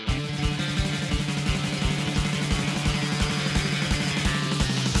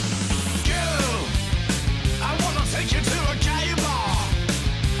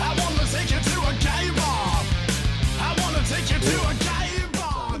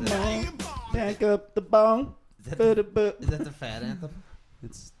Back up the bong. Is that the Fat Anthem?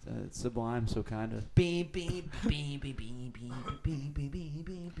 It's Sublime, so kind of. I'm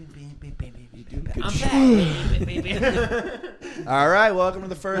back. All right, welcome to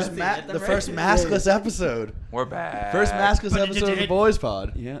the first maskless episode. We're back. First maskless episode of the Boys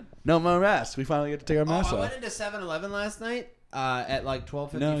Pod. Yeah. No more masks. We finally get to take our masks I off. went into 7-Eleven last night at like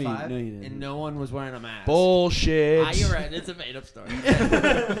 12:55, No, you didn't. and no one was wearing a mask. Bullshit. You're right. It's a made-up story.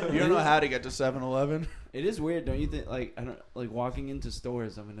 You don't know how to get to 7-Eleven? It is weird, don't you think? Like, I don't like walking into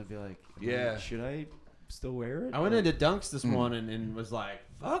stores. I'm gonna be like, Yeah. should I still wear it? I went into Dunks this morning and was like,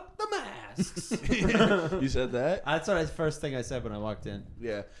 "Fuck the masks." You said that? That's what first thing I said when I walked in.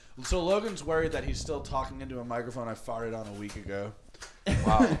 Yeah. So Logan's worried that he's still talking into a microphone I farted on a week ago.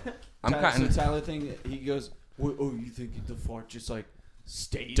 Wow. I'm So kind of. Tyler thing. He goes, "Oh, you think the fart just like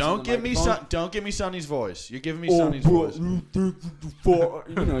stays?" Don't give me Sonny's voice. You're giving me Sonny's bro, voice. you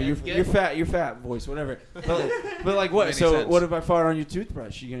know, you're fat voice, whatever. But like what? Makes So sense. what if I fart on your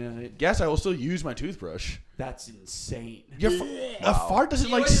toothbrush? You gonna? Guess I will still use my toothbrush. That's insane. A fart doesn't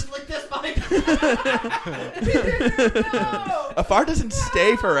like. Lick this mic. A fart doesn't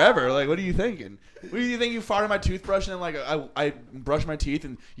stay forever. Like, what are you thinking? What do you think? You fart on my toothbrush and then like I brush my teeth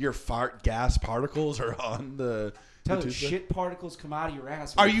and your fart gas particles are on the. Tyler, toothbrush? shit particles come out of your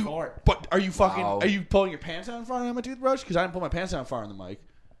ass. Are When you? fart. But are you fucking? Wow. Are you pulling your pants down and farting on my toothbrush? Because I didn't pull my pants down and fart on the mic.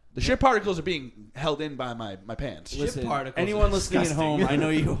 The shit particles are being held in by my pants. Listen, particles anyone are listening at disgusting. home, I know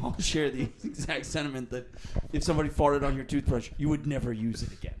you all share the exact sentiment that if somebody farted on your toothbrush, you would never use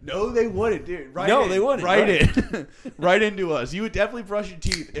it again. No, they wouldn't, dude. Right? No, in. they wouldn't. Right Right. in. Right into us. You would definitely brush your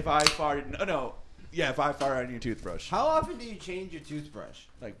teeth if I farted. No. Yeah, if I farted on your toothbrush. How often do you change your toothbrush?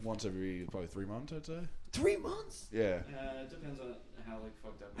 Like once every probably 3 months, I'd say. 3 months? Yeah. It depends on how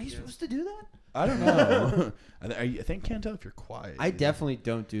fucked up. Are you supposed to do that? I don't know. I think can't tell if you're quiet. I definitely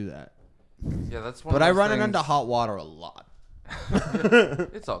don't do that. Yeah, that's one. But of I those run it things- under hot water a lot.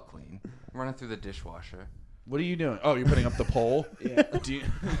 It's all clean. I'm running through the dishwasher. What are you doing? Oh, you're putting up the pole? Yeah.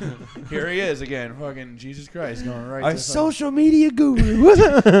 Here he is again. Fucking Jesus Christ, going right. Our to social media guru.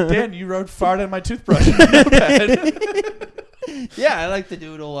 Dan, you wrote fart on my toothbrush. Yeah, I like to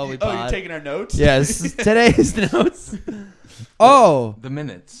doodle while we Oh, pod. you're taking our notes? Yes, today's notes. Oh, The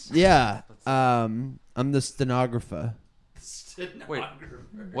minutes. yeah. I'm the stenographer. Wait,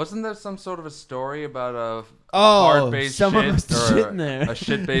 wasn't there some sort of a story about a Oh, fart-based someone shit must have or shit in there. a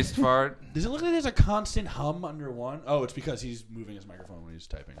shit-based fart? Does it look like there's a constant hum under one? Oh, it's because he's moving his microphone when he's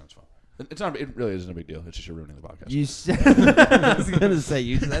typing on his phone. It's not. It really isn't a big deal. It's just you're ruining the podcast. You said, I was gonna say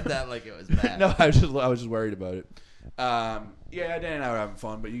you said that like it was bad. No, I was just worried about it. Yeah, Dan and I were having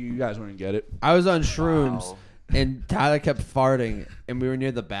fun, but you guys wouldn't get it. I was on shrooms. Wow. And Tyler kept farting, and we were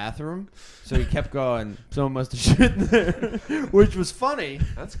near the bathroom, so he kept going, someone must have shit in there, which was funny.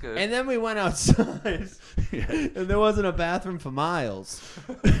 That's good. And then we went outside, and there wasn't a bathroom for miles.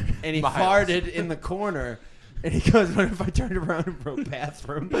 And he Miles. farted in the corner, and he goes, what if I turned around and wrote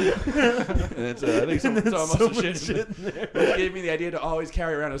bathroom? And it's, I think someone And then must have someone shit shit in in there. there. It gave me the idea to always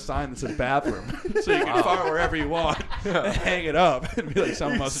carry around a sign that says bathroom, so you can fart wherever you want and hang it up and be like,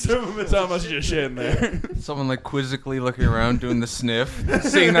 someone must have just shit in there. Someone like quizzically looking around doing the sniff,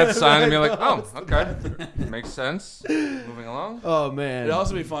 seeing that sign and being like, oh, okay. Makes sense. Moving along. Oh, man. It'd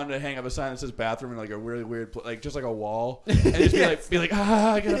also be fun to hang up a sign that says bathroom in like a really weird, like just like a wall, and just be like,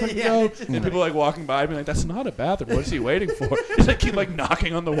 I gotta fucking Yeah, go. just And people like walking by, being like, that's not a bathroom. What is he waiting for? Just like keep like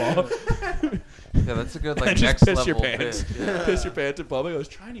knocking on the wall. Yeah, that's a good like And just next piss level your pants. bit. Yeah. Piss your pants in public. I was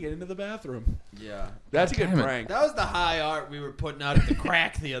trying to get into the bathroom. Yeah. That's a good Damn it. prank. That was the high art we were putting out at the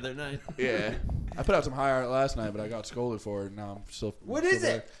crack the other night. Yeah. I put out some high art last night, but I got scolded for it. And now I'm still. What still is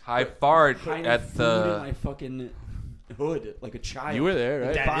there. it? High fart Hiding at food in the. my fucking hood like a child. You were there,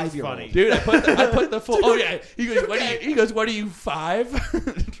 right? That is 5-year-old. funny. Dude, I put the full. Oh yeah, he goes, what are you 5?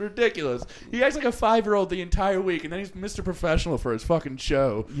 It's ridiculous. He acts like a 5-year-old the entire week, and then he's Mr. Professional for his fucking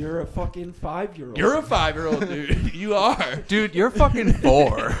show. You're a fucking 5-year-old. You're a 5-year-old, dude. You are. Dude, you're fucking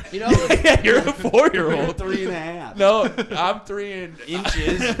 4. You know, Yeah, you're a You're 4-year-old. 3.5 No, I'm 3 and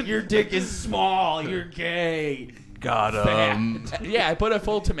inches. Your dick is small. You're gay. Got him. Yeah, I put a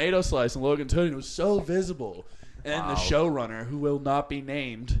full tomato slice in Logan's hood, and it was so visible. And then the showrunner, who will not be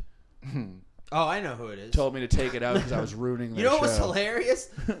named, oh, I know who it is. told me to take it out because I was ruining their You know show. what's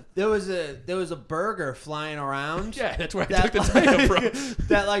hilarious? There was a burger flying around. Yeah, that's where I That, took the tomato from.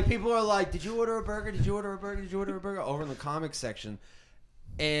 that like people are like, did you order a burger? Did you order a burger? Did you order a burger? Over in the comics section.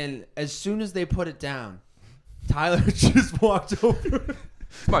 And as soon as they put it down, Tyler just walked over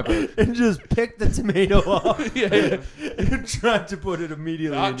It's my bad. and just picked the tomato up. Yeah. And tried to put it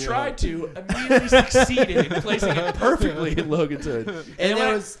immediately. I in your tried mouth. to, immediately succeeded in placing it perfectly in Logan's hood. And then there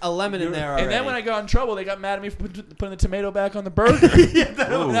when was a lemon in there already. and then when I got in trouble, they got mad at me for putting the tomato back on the burger.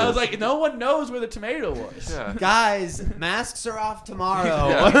 And I was like, no one knows where the tomato was. Yeah. guys, masks are off tomorrow.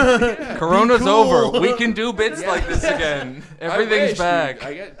 Yeah. Corona's cool. over. We can do bits like this again. I Everything's wish, back.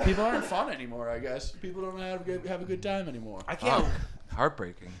 dude. People aren't fun anymore, I guess. People don't have a good time anymore. I can't.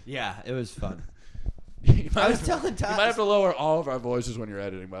 Heartbreaking. Yeah, it was fun. You might I was have- telling You Todd. might have to lower all of our voices when you're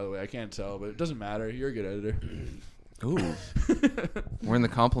editing, by the way. I can't tell, but it doesn't matter. You're a good editor. Ooh. We're in the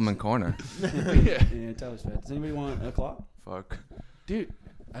compliment corner. Yeah. Yeah, Tyler's fat. Does anybody want a claw? Fuck. Dude,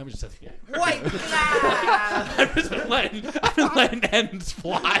 I'm just saying. Wait. I've just been letting ends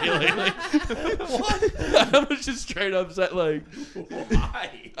fly lately. What? I was just straight upset, like,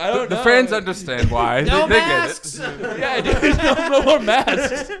 why? I don't know. The fans understand why. No they masks. get it. Yeah, dude, no more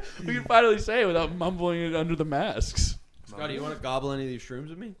masks. We can finally say it without mumbling it under the masks. Scotty, you want to gobble any of these shrooms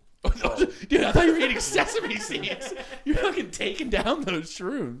with me? Dude, I thought you were eating sesame seeds. You're fucking taking down those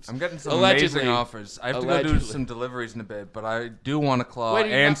shrooms. I'm getting some Allegedly. amazing offers. I have to go do Allegedly. some deliveries in a bit, but I do want a claw Wait, are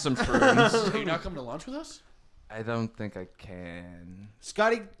you and not- some shrooms. Are you not coming to lunch with us? I don't think I can.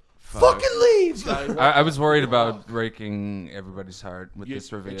 Scotty, Fuck. fucking leave. Scotty, what? I was worried about breaking everybody's heart with You-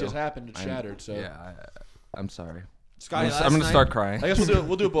 this reveal. It just happened. It I'm- shattered. So Yeah, I'm sorry. Scotty, I'm gonna start crying. I guess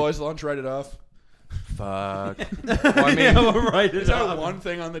we'll do a boys' lunch. Write it off. Fuck. Well, I mean, Yeah, we'll write it Is our up. one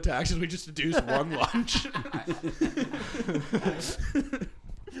thing on the taxes? We just deduce one lunch.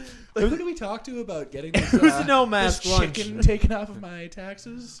 Like, who do we talk to about getting this, Who's the no mask this lunch? chicken taken off of my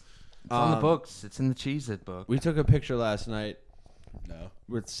taxes? it's on the books. It's in the Cheez-It book. We took a picture last night No.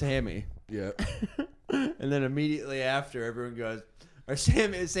 with Sammy, Yeah. and then immediately after, everyone goes, or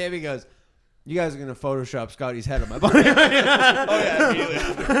Sammy goes, "You guys are gonna Photoshop Scotty's head on my body." Oh yeah. Immediately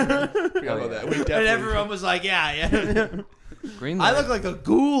after. Forgot about that. We definitely. And everyone was like, "Yeah." Green I light. look like a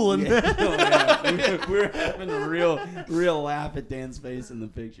ghoul in there. Oh, yeah. We're having a real laugh at Dan's face in the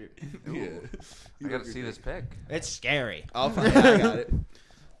picture. Yeah. I gotta see this pic. It's scary. I'll find. I got it.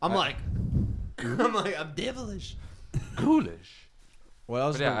 I'm devilish. Ghoulish. What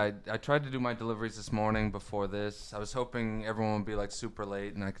else? But yeah, I tried to do my deliveries this morning before this. I was hoping everyone would be like super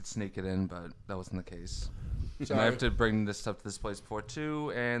late and I could sneak it in, but that wasn't the case. And I have to bring this stuff to this place before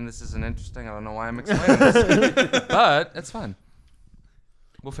 2, and this isn't interesting. I don't know why I'm explaining this, but it's fun.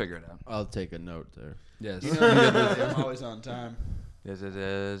 We'll figure it out. I'll take a note there. Yes. You know, I'm always on time. Yes, it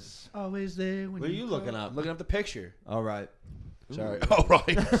is. Always there. When What are you looking call. up? I'm looking up the picture. All right. Sorry. Oh right.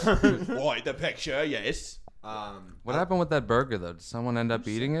 Right, the picture. Yes. What happened with that burger, though? Did someone end up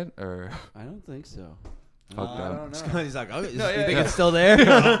eating it, or I don't think so. fucked I up? don't know. Scotty's like, "Oh, No, you yeah, think yeah. it's still there?"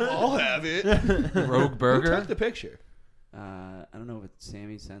 I'll have it. Rogue Who burger? took the picture? I don't know if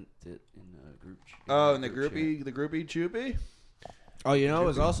Sammy sent it in the group. Oh, and the chat. groupie choopy. Oh, you know, it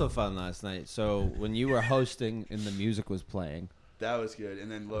was also fun last night. So when you were hosting and the music was playing, That was good.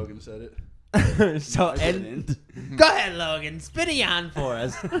 And then Logan said it. so I and didn't. go ahead, Logan, spin it on for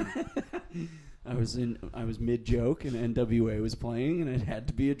us. I was mid joke and NWA was playing and it had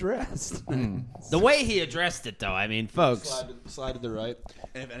to be addressed. The way he addressed it, though, I mean, folks. Slide to the right.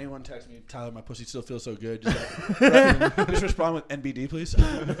 And if anyone texts me, Tyler, my pussy still feels so good. Just, just respond with NBD, please.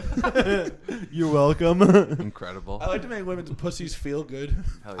 You're welcome. Incredible. I like to make women's pussies feel good.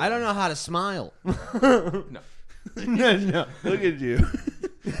 Hell I don't know how to smile. No. No. Look at you.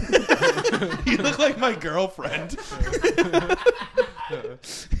 You look like my girlfriend.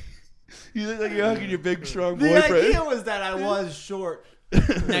 You look like you're hugging your big, strong The boyfriend. idea was that I was short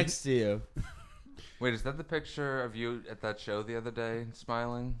next to you. Wait, is that the picture of you at that show the other day,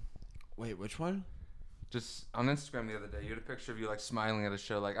 smiling? Wait, which one? Just on Instagram the other day, you had a picture of you like smiling at a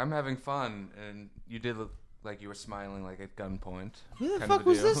show, like I'm having fun, and you did look like you were smiling like at gunpoint. Who the kind fuck of a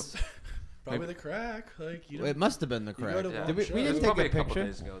was deal. this? Probably the crack. Like you. It must have been the go crack. to Yeah. Did we It didn't was take probably a a couple picture.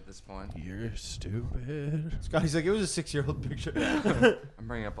 days ago at this point. You're stupid. Scotty's like, it was a 6-year-old picture. I'm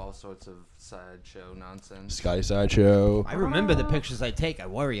bringing up all sorts of sideshow nonsense. Scotty Sideshow. I remember the pictures I take. I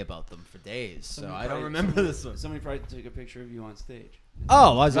worry about them for days, so I don't remember this one. Somebody probably took a picture of you on stage.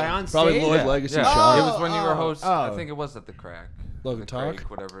 Oh, was I on Probably stage? Lloyd Yeah. Legacy Yeah. shot. It was when you were host. I oh. think it was at the Crack. Logan the Talk?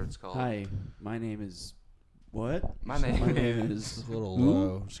 Crake, whatever it's called. Hi, my name is what? My name My name It's is a little Who?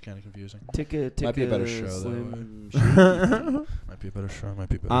 low. It's kind of confusing. Ticka Might be a better show, Slim though. Shady. Might be a better show. Might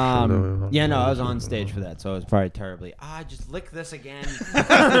be a better show. Yeah, no, I was on stage for that, so it was probably terribly. Just lick this again.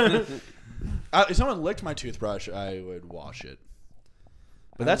 If someone licked my toothbrush, I would wash it.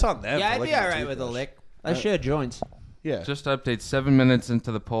 But that's on them. Yeah, for I'd be licking all the right with a toothbrush. lick. I share joints. Yeah. Just to update, 7 minutes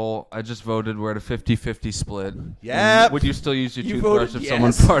into the poll, I just voted we're at a 50-50 split. Yeah. Would you still use your You toothbrush voted if yes.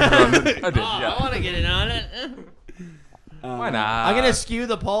 someone farted on it? I did, I yeah. want to get in on it. Why not? I'm gonna skew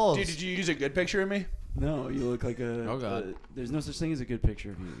the polls. Dude, did you use a good picture of me? No, you look like a. Oh, God. There's no such thing as a good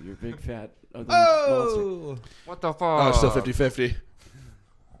picture of you. You're big, fat, ugly monster. Oh, What the fuck? Oh, it's still 50-50.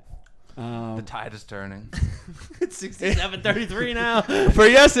 The tide is turning. it's 67-33 now. For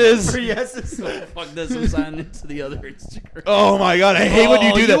yeses. For yeses. Fuck this. I'm signing into the other Instagram. Oh my god, I hate when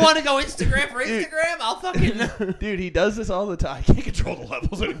you do You that. want to go Instagram for Instagram? I'll fucking. Dude, he does this all the time. I can't control the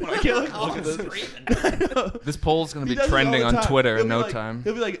levels anymore. I can't look I'm at this. screaming. This poll's going to He be does this all trending the on time. Twitter He'll in be no like- time.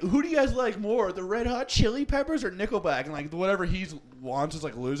 He'll be like, "Who do you guys like more, the Red Hot Chili Peppers or Nickelback?" And like whatever he wants is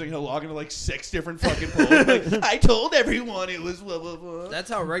like losing. He'll log into like 6 different fucking polls. Like, I told everyone it was blah blah blah.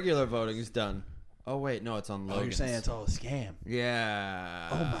 That's how regular voting is done. Oh wait, no, it's on Logan's. Oh, you're saying it's all a scam? Yeah.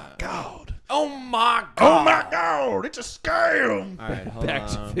 Oh my god! Oh my god. Oh my god! It's a scam! All right, hold Back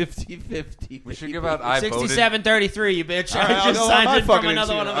on. to 50-50. We should give out I voted. 67-33, you bitch. All right, I just I'll go on signed my in from fucking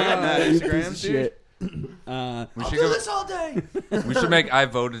another one of Instagram. I got mine. mad You Instagram, piece of dude. shit. We I'll should do give this all day. We should make I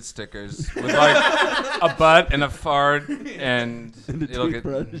voted stickers with like a butt and a fart and And a it'll get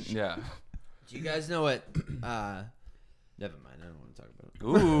toothbrush. yeah. Do you guys know what? Never mind. I don't want to talk about it.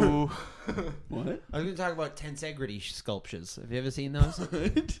 Ooh. What? I was going to talk about tensegrity sculptures. Have you ever seen those?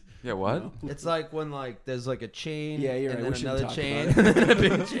 Yeah, what? No. It's like when like there's like a chain, Yeah, you're and right. We then shouldn't another talk chain, about and then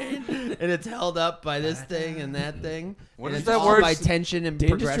a big chain, and it's held up by this thing and that thing. What and is it's that all word? by tension and Dan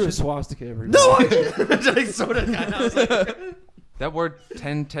just drew progression. a swastika every No, I didn't. I sort of kind of was like That word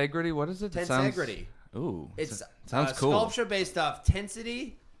tentegrity, what is it? It sounds- tensegrity. Ooh. It's sounds cool. Sculpture based off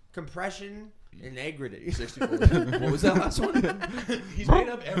tensity, compression, and egrity. 64. What was that last one? He's made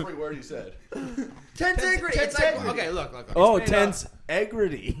up every word he said. Tensegrity. It's like, tensegrity. okay, look. Oh, made up. tense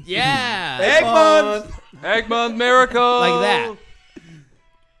egrity. Yeah. Egg month. Egmont miracle. Like that.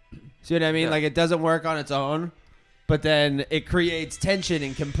 See what I mean? Yeah. Like it doesn't work on its own, but then it creates tension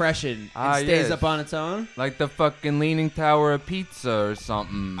and compression and stays yes. up on its own. Like the fucking Leaning Tower of Pizza or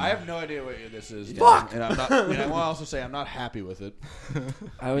something. I have no idea what this is. Fuck! And I'm not. And I want to also say I'm not happy with it.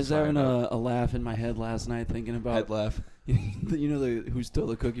 I was Sorry having about a laugh in my head last night thinking about I'd laugh. you know who stole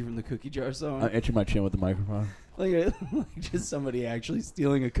the cookie from the cookie jar song. I'm itching my chin with the microphone. Like just somebody actually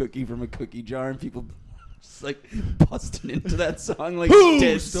stealing a cookie from a cookie jar and people just like busting into that song like Who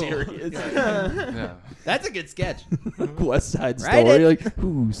dead stole- serious. yeah. That's a good sketch. Like West Side Right? Story. Like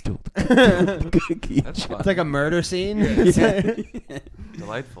who stole the cookie? That's fun. It's like a murder scene. Yeah.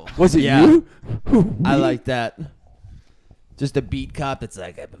 Delightful. Was it Yeah. you? I like that. Just a beat cop that's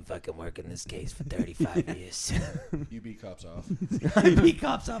like, I've been fucking working this case for 35 years. You beat cops off. beat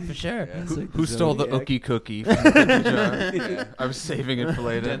cops off for sure. Yeah. Who stole the Zodiac. ookie cookie from the cookie jar? Yeah. I was saving it for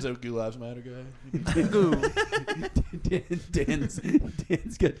later. Denzo Gulaps Matter guy.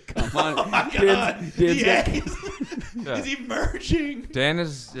 Dan's got come on. Oh my god! Dan's Yeah, got, he's emerging. Dan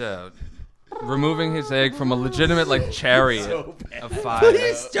is removing his egg from a legitimate like chariot So bad. of fire.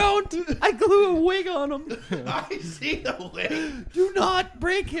 Please don't. I glue a wig on him. I see the way. Do not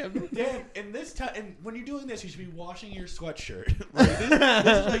break him. Dan, and this time, and when you're doing this, you should be washing your sweatshirt. Like, this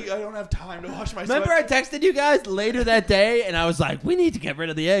is like I don't have time to wash my. Remember I texted you guys later that day and I was like, we need to get rid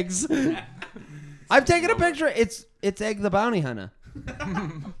of the eggs. I've taken a picture. It's Egg the Bounty Hunter.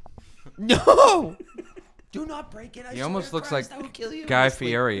 No. Do not break it. I He swear almost to looks Christ, like I will kill you in Guy my sleep.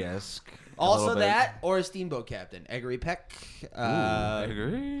 Fieri-esque. a Also little bit. that or a steamboat captain. Eggery Peck. I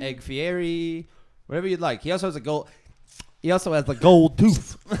agree. Egg Fieri. Whatever you'd like. He also has a gold. He also has a gold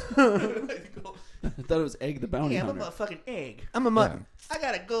tooth. I thought it was Egg the Bounty I'm a Hunter. motherfucking egg. I'm a Yeah. I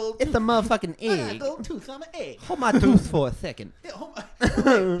got a gold. It's a motherfucking I got a egg. gold tooth. I'm an egg. Hold my tooth for a second. Yeah,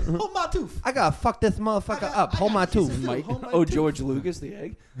 hold my tooth. I gotta fuck this motherfucker up. Hold my tooth. Mike. Hold my Oh, tooth. George Lucas, the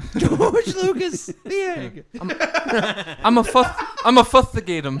egg. George Lucas, the egg. I'm a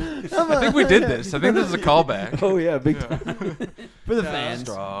futhigate him. I think we did this. I think this is a callback. Oh yeah, big time. For the Yeah. fans.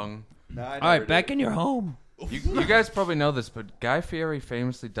 Strong. Nah, I All right, never back did. in your home. You guys probably know this, but Guy Fieri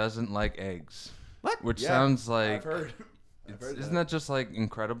famously doesn't like eggs. What? Which Yeah, sounds I've like heard. I've heard isn't that just like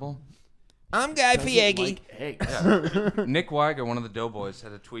incredible? I'm Guy Doesn't Fieri. like eggs. Yeah. Nick Weiger, one of the Doughboys,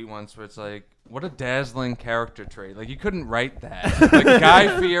 had a tweet once where it's like, "What a dazzling character trait! Like you couldn't write that. Like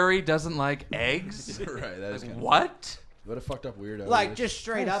Guy Fieri doesn't like eggs. Right, that is Like, kind of what? what a fucked up weirdo. Like he is. just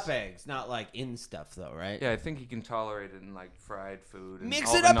straight up eggs, not like in stuff though, right? Yeah, I think he can tolerate it in like fried food and Mix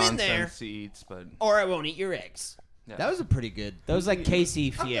all it the up in there. nonsense he eats, but Or I won't eat your eggs. yeah. That was a pretty good. That was like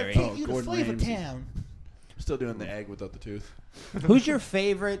Casey Fieri. Oh, Gordon Ramsay. town. Still doing the egg without the tooth. Who's your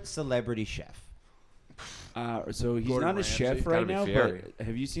favorite celebrity chef? So he's Gordon not a Ramsay. chef Gotta right be now, fiery. but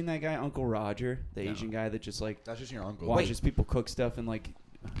have you seen that guy, Uncle Roger, the No. Asian guy that just like That's just your uncle. watches people cook stuff and like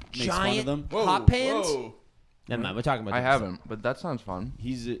makes fun of Giant them? hot pans? Whoa. Never mind, we're talking about I different haven't, but that sounds fun.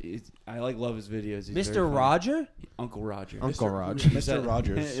 I like love his videos. He's stuff. very Mr. funny. Roger? Uncle Roger. Uncle Mr. Roger. Mr.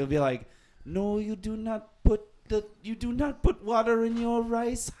 Rogers. It'll be like, no, you do not put water in your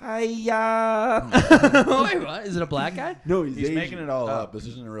rice. Haiyaaaa. Wait, what? Is it a black guy? No, He's Asian. making it all up. This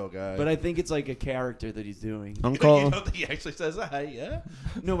isn't a real guy. But I think it's like a character that he's doing. you Uncle. don't think he actually says that? Yeah.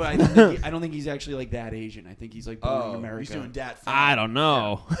 No, but I don't think he's actually like that Asian. I think he's like born in America. He's doing dat. I don't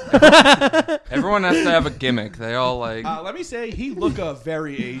know. Everyone has to have a gimmick. They all like. Let me say, he look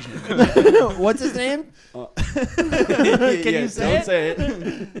very Asian. What's his name? Can you say don't say it.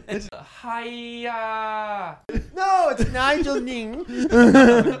 Haiyaaaa! No, it's Nigel Ning.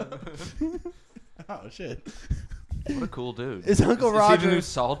 Oh shit. What a cool dude. It's Uncle Is he Roger. the new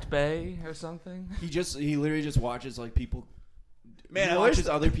Salt Bay or something? He literally just watches like people. Man, he I wish watches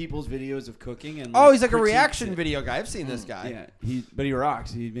other people's videos of cooking and. Oh, he's like a critiques reaction it. video guy. I've seen this guy. Yeah, but he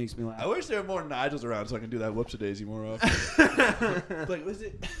rocks. He makes me laugh. I wish there were more Nigels around so I can do that whoops-a-daisy more often. Like, was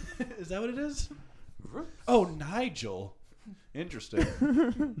it? Is that what it is? Oh, Nigel.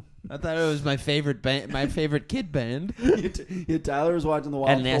 Interesting. I thought it was my favorite band, my favorite kid band. Yeah, Tyler was watching the Wild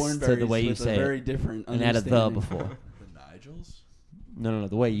Add an S to Thornberries the way you with say a it. very different. And add a the understanding. before. The Nigels? No,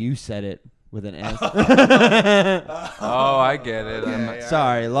 the way you said it with an S. Oh, I get it. Yeah.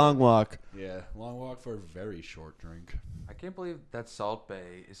 Sorry, long walk. Yeah, long walk for a very short drink. I can't believe that Salt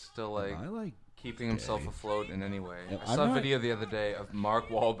Bay is still like I like. keeping himself afloat in any way. Yeah, I I'm saw a not- video the other day of Mark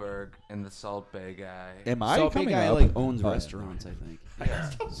Wahlberg and the Salt Bay guy. Am I Salt Bay coming guy up? like owns Oh, yeah. restaurants, I think.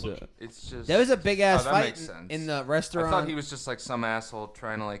 So, It's just There was a big ass that fight makes sense. in the I restaurant. thought he was just like some asshole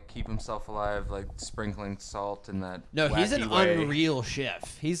trying to like keep himself alive, like sprinkling salt in that. No, he's an wacky way. unreal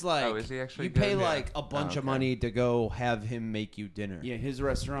chef. He's like, Oh, is he actually you pay good? like Yeah. a bunch Oh, of okay. money to go have him make you dinner. yeah, his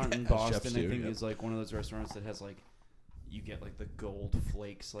restaurant in Chef Boston, I stew, think, yep. is like one of those restaurants that has like you get like the gold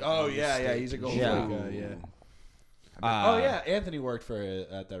flakes. Like, Oh on the yeah, steak he's a and gold shit. Yeah. flake guy. Yeah. Uh, Oh yeah, Anthony worked for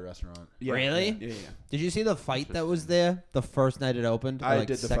at that restaurant. Yeah, Really? Yeah. Did you see the fight that was there the first night it opened? Or, I like,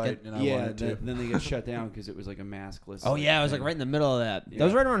 did the second? fight and I Yeah, wanted to. then they got shut down because it was like a maskless. Oh yeah, I was like thing. right in the middle of that. Yeah. That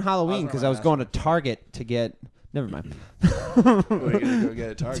was right around Halloween I was because around I was going to Aspen. Target to get. Never mind. We're gonna go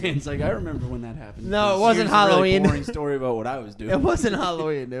get a Target. Dan's like, I remember when that happened. No, it Here's wasn't a really Halloween. boring story about what I was doing. It wasn't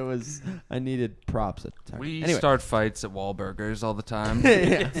Halloween. It was I needed props at Target. We Anyway, start fights at Wahlburgers all the time.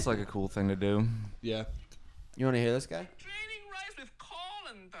 Yeah. It's like a cool thing to do. Yeah. you want to hear this guy? Training rice with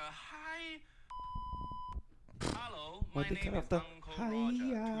corn and the high. Hello, my What they name cut is off the Uncle Roger.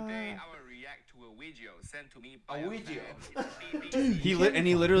 Haiyaaaa. Today I will react to a video sent to me by A a video? fan.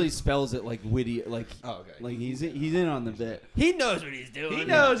 He literally spells it like witty, like Oh, okay. like he's in on the bit. He knows what he's doing. He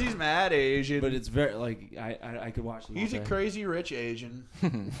knows he's mad Asian, But it's very like I could watch him. he's all a day. crazy rich Asian.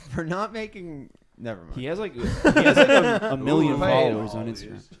 for not making. Never mind. He has like a million Ooh, followers wait, on oh,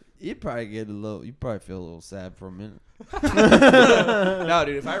 Instagram. yes. You'd probably get a little. You probably feel a little sad for a minute. No,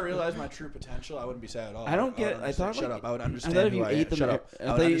 dude. If I realized my true potential, I wouldn't be sad at all. I don't would get. I understand. thought Shut like, up. I would I understand. thought if who you I ate am. them, Shut up. I I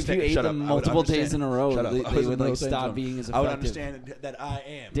thought would if you understand. ate Shut them up. I would multiple days understand. in a row, Shut up. they I was would in those like things stop on- being as effective. I would understand that I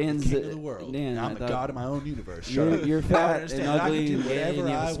am Dan's the king of the world. Dan, I'm I the thought- god of my own universe. Shut up. You're I fat and understand. I ugly can and do gay and you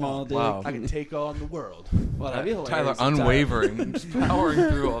whatever have I a small want. dick. Wow. I can take on the world. Well, that'd be hilarious. Tyler if Tyler- unwavering, just powering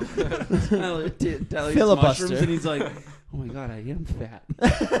through all this. Tyler eats Filibuster. mushrooms and he's like, oh my god, I am fat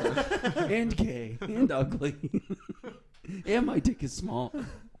and gay and ugly and my dick is small.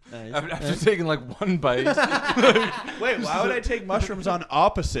 After taking like one bite. Wait, why would I take mushrooms on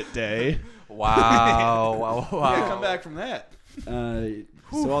opposite day? Wow. Wow. Wow. Yeah, come back from that.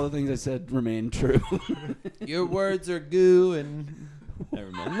 So all the things I said remain true. Your words are goo and.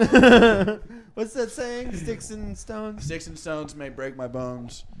 Never mind. What's that saying? Sticks and stones. Sticks and stones may break my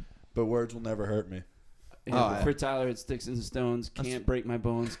bones, but words will never hurt me. And Oh, for Tyler, it's sticks and stones. Can't break my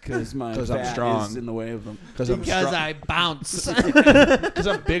bones because my 'Cause I'm fat strong. is in the way of them. Because I'm I bounce. Because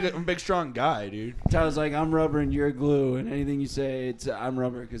I'm big. I'm a big, strong guy, dude. Tyler's like, I'm rubber and you're glue, and anything you say, it's I'm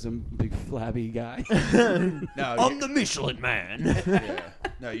rubber because I'm a big flabby guy. No, I'm the Michelin Man. yeah.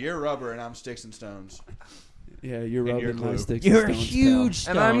 No, you're rubber and I'm sticks and stones. Yeah, you're And rubbing you're my glue. sticks. You're a and stones, huge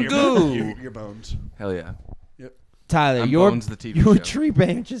stone. And I'm Your goo. Your bones. Hell yeah. Tyler, I'm you're Bones, the TV you're show. tree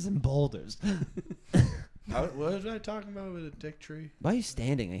branches and boulders. What was I talking about with a dick tree? Why are you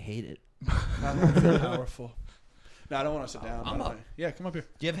standing? I hate it. I don't feel powerful. No, I don't want to sit down. I'm by the up. way. Yeah, come up here.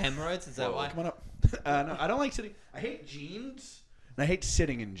 Do you have hemorrhoids? Is that why? Come on up. No, I don't like sitting. I hate jeans And I hate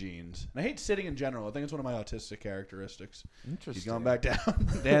sitting in jeans. And I hate sitting in general. I think it's one of my autistic characteristics. Interesting. He's going back down.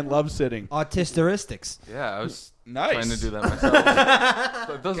 Dan loves sitting. Autisteristics. Yeah, I was Nice. trying to do that myself.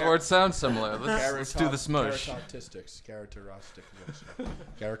 But those words sound similar. Let's do the smush. Characteristics.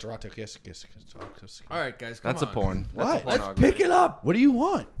 All right, guys, come That's a on. porn. What? That's a Let's pornography. pick it up. What do you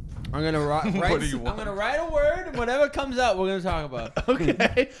want? I'm gonna write. What do you I'm want? gonna write a word, and whatever comes out, we're gonna talk about.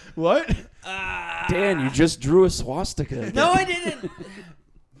 Okay. What? Dan, you just drew a swastika. No, I didn't.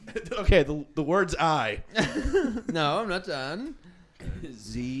 Okay, the word's I. No, I'm not done.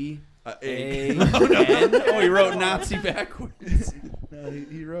 Z A. A N. Oh, he wrote Nazi backwards. No,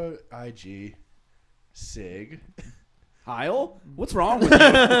 he wrote IG. Sig. Heil? What's wrong with you?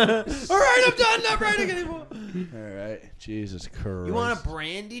 All right, I'm done. Not writing anymore. All right. Jesus Christ. You want to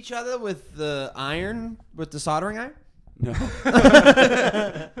brand each other with the iron, with the soldering iron? No.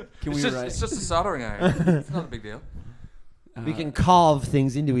 Can we write? It's just a soldering iron. It's not a big deal. We can carve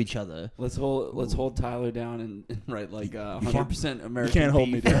things into each other. Let's hold Tyler down and write like 100% American. You can't hold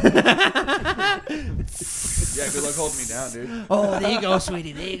me beef. down. Yeah, good luck holding me down, dude. Oh, there you go,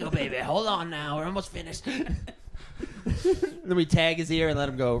 sweetie. There you go, baby. Hold on now. We're almost finished. Then we tag his ear and let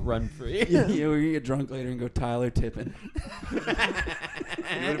him go run free. Yeah, we're gonna get drunk later and go Tyler tipping. You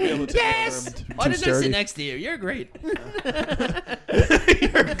wouldn't be able to Yes! tip me over. Why didn't I sit next to you? You're great.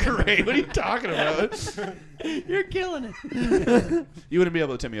 You're great. What are you talking about? You're killing it. You wouldn't be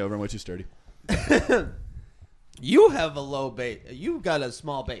able to tip me over. I'm way too sturdy. You have a low base. You've got a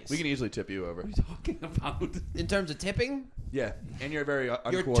small base. We can easily tip you over. What are you talking about? In terms of tipping, Yeah, and you're very you're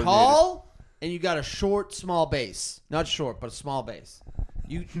uncoordinated. tall and you got a short, small base. Not short, but a small base.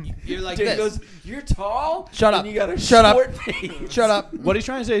 You're like Dan this. goes, you're tall. Shut and up. You got a Shut up. short face. Shut up. What he's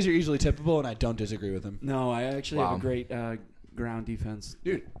trying to say is you're easily tippable, and I don't disagree with him. No, I actually have Wow. a great ground defense.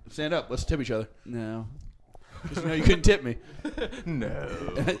 Dude, stand up. Let's tip each other. No. Just you couldn't tip me. No.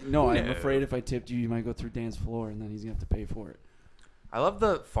 No, I'm No. afraid if I tipped you, you might go through Dan's floor, and then he's gonna have to pay for it. I love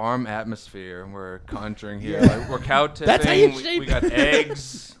the farm atmosphere we're conjuring here. Yeah. Like, we're cow tipping. That's how you we shape got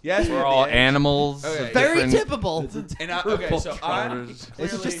eggs. Yes, We're all eggs. animals. Okay. of Very different- tippable. And okay, so I'm It's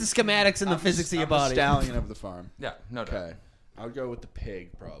It's just the schematics and the physics of your I'm the body. stallion of the farm. Yeah, no doubt. Okay, I would go with the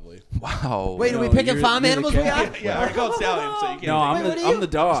pig probably. Wow. Wait, are we No, picking you're- farm you're the animals we cat. got? Yeah, I already called stallion, so you can't. No, Wait, what are I'm you? the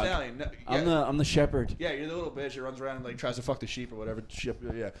dog. Stallion. No, I'm yeah. the shepherd. Yeah, you're the little bitch that runs around and like tries to fuck the sheep or whatever. Sheep,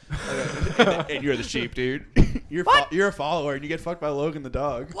 yeah. Okay. And you're the sheep, dude. You're a follower, and you get fucked by Logan the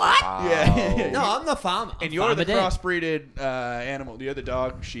dog. What? Wow. Yeah. No, I'm the farmer. And you're the Farmer Dan. crossbreeded animal. You're the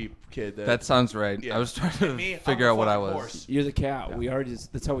dog sheep kid. That sounds right. Yeah. I was trying to And me, I'm figure the out what I fucking was. horse. You're the cow. Yeah. We already.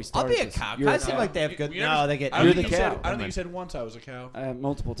 That's how we I'll started. be a this. cow. You're Cows the seem cow. like they have good. You No, never- they get. I don't You're think the you said- cow. I don't think you said once I was a cow.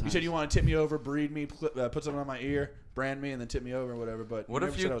 Multiple times. You said you want to tip me over, breed me, put something on my ear, brand me, and then tip me over or whatever. But What you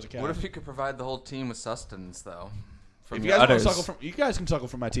if never said I was a cow. What if you could provide the whole team with sustenance though? From If you your guys want to udders? suckle from, you guys can suckle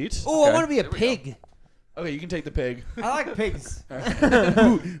from my teats. Oh, I Okay. want to be a There we pig. Okay, you can take the pig. I like pigs.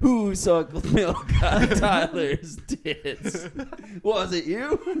 who sucked milk on Tyler's tits? Was it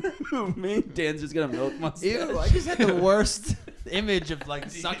you? Me? Dan's just got a milk mustache. Ew, I just had the worst image of like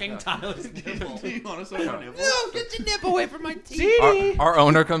sucking Tyler's nipple. Do you want to suck my nipple? No, get your nip away from my teeth. Our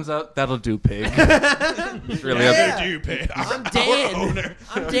owner comes out. That'll do, pig. It's really Yeah. up. They do, pig. I'm Our Dan. owner.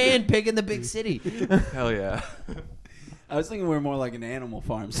 I'm Dan, pig in the big city. Hell yeah. I was thinking we were more like an Animal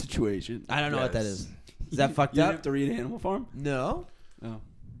Farm situation. I don't know what that Yes. is. Is that fucked You up? didn't have to read Animal Farm? No. Oh.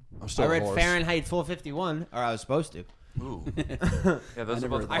 I'm still I a read horse. Fahrenheit 451, or I was supposed to. Ooh. Yeah, those I are never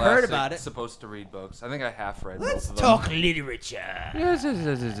both heard I heard classic about it. supposed to read books. I think I half read Let's both of them. talk literature. Yes, yes,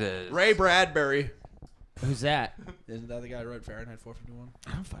 yes, yes, yes. Ray Bradbury. Who's that? Isn't that the guy who wrote Fahrenheit 451?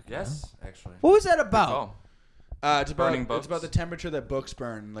 I don't fucking know. Yes, actually. What was that about? Oh, It's about Burning it's books. about the temperature that books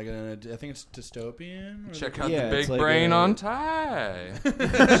burn. Like I think it's dystopian. or check the- out Yeah, the it's big like brain a- on tie.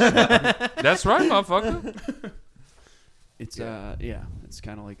 That's right, motherfucker. It's it's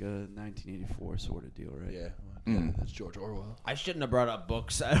kind of like a 1984 sort of deal, right? Yeah, Mm. that's George Orwell. I shouldn't have brought up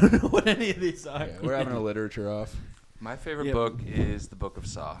books. I don't know what any of these are. Yeah, we're having a literature off. My favorite Yeah. book is The Book of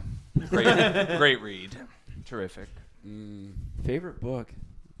Saw. Great, great read. Terrific. Favorite book?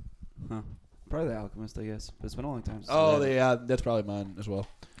 Huh? Probably The Alchemist, I guess. But it's been a long time. Since Oh, I read it. yeah, that's probably mine as well.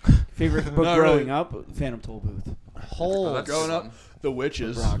 Favorite book No, growing really. up? Phantom Tollbooth. Oh, that's growing fun. up, The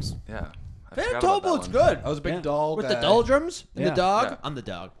Witches. Rocks. Yeah. I Phantom forgot about that Tollbooth's one. good. I was a big Yeah. doll With guy. the doldrums and Yeah. the dog. Yeah. I'm the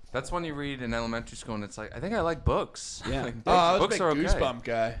dog. That's one you read in elementary school, and it's like, I think I like books. Yeah. Like, Oh, I was books a are big okay. Goosebump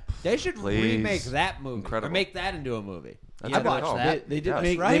guy. They should Please. remake that movie Incredible. or make that into a movie. That's I a good watched call. that. They did Yes.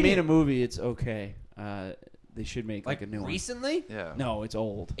 make. Right. They made a movie. It's okay. They should make like, Like a new recently, Yeah. one. No, it's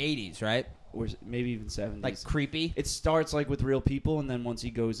old. 80s, right? Or maybe even 70s. Like creepy. it starts like with real people, and then once he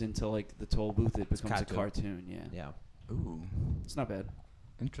goes into like the toll booth, it becomes a cartoon. cartoon. Yeah. Yeah. Ooh, It's not bad.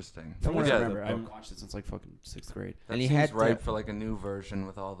 interesting. From what I Yeah, remember, I haven't watched it since like fucking 6th grade. that And he seems had ripe to- for like a new version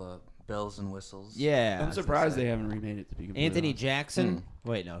with all the bells and whistles. Yeah. I'm surprised they haven't remade it to be completely Anthony honest. Jackson.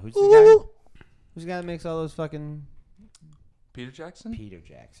 Wait, no. Who's the guy? Who's the guy that makes all those fucking Peter Jackson. Peter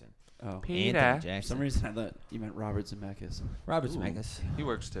Jackson? Oh. Peter. Anthony For Jackson. some reason I thought you meant Robert Zemeckis. Robert Ooh. Zemeckis. He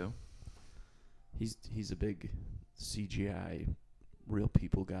works too. He's a big CGI real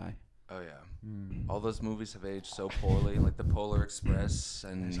people guy. Oh yeah. All those movies have aged so poorly, like the Polar Express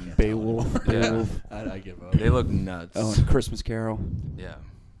and Beowulf. Yeah. Beowulf. I give up. they look nuts. Oh, and Christmas Carol. Yeah.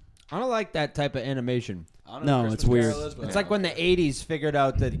 I don't like that type of animation. I don't know No, what it's Christmas weird. Carol is, but It's I like when the don't care. '80s figured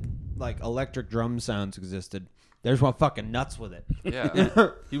out that like electric drum sounds existed. They just went fucking nuts with it. Yeah.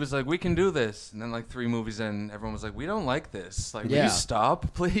 He was like, "We can do this," and then like 3 movies in, everyone was like, "We don't like this. Like, will Yeah. you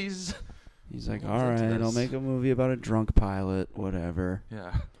stop, please?" He's like, What all was it to right, I'll this? make a movie about a drunk pilot, whatever.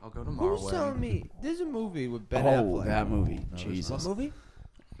 Yeah. I'll go to Marway. Who's telling me? There's a movie with Ben Oh, Affleck. that movie. No, there's Jesus. What movie?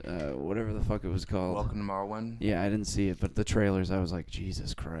 Whatever the fuck it was called. Welcome to Marwen. Yeah, I didn't see it, but the trailers, I was like,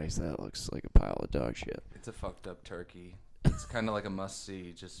 Jesus Christ, that looks like a pile of dog shit. It's a fucked up turkey. It's kind of like a must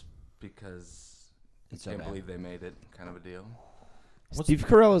see, just because It's I so can't bad. believe they made it. Kind of a deal. Steve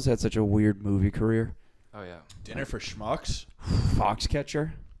Carell's had such a weird movie career. Oh yeah. Dinner for Schmucks.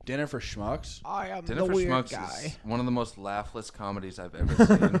 Foxcatcher. Dinner for Schmucks. I am Dinner the for weird Schmucks guy. is one of the most laughless comedies I've ever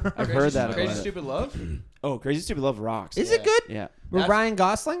seen. I've heard that Crazy about it. Stupid Love. Oh, Crazy Stupid Love rocks. Is Yeah. it good? Yeah. With That's- Ryan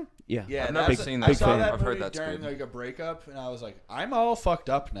Gosling? Yeah. Yeah, I've never that's- seen I that. saw fan. that I've heard movie that's during good. like a breakup, and I was like, I'm all fucked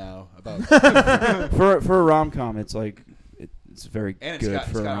up now about. For a rom-com, it's like, it's very And it's good got, for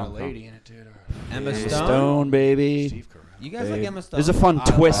it's a got a rom-com. lady in it, dude. Emma Stone, Stone? baby. Steve Carell. You guys like Babe. Emma Stone? There's a fun I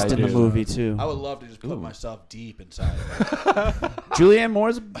twist love in the her. movie, too. I would love to just put Ooh. myself deep inside. Julianne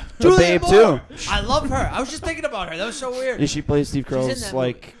Moore's a Julianne babe, Moore! too. I love her. I was just thinking about her. That was so weird. Yeah, she plays Steve She's in Carell's, that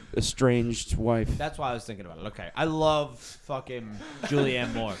like, estranged wife. That's why I was thinking about it. Okay. I love fucking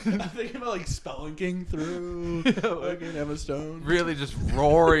Julianne Moore. I'm thinking about like spelunking through fucking Emma Stone. Really just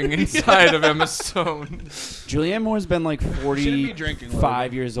roaring inside of Emma Stone. Julianne Moore's been, like, Shouldn't be drinking,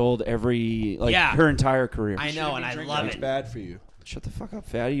 45 years old every, like, Yeah. her entire career. I know, and I love It's it. bad for you. Shut the fuck up,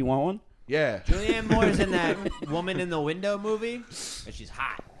 fatty. You want one? Yeah. Julianne Moore's in that Woman in the Window movie, and she's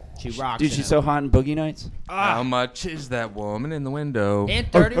hot. She rocks. Dude, in she's it. so hot in Boogie Nights. How much is that woman in the window? And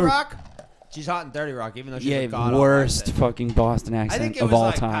 30 Rock? She's hot in 30 Rock, even though she's a Yeah, god. worst fucking Boston I accent think it of was all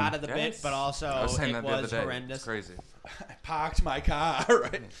like time. part of the Yes. bit, but also I was saying it that the other was day. horrendous. It's crazy. I parked my car,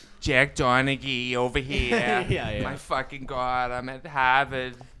 right? Jack Donaghy over here. Yeah. My fucking god, I'm at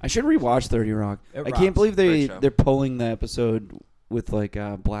Harvard. I should rewatch 30 Rock. It I rocks. can't believe Great show. they're pulling the episode with like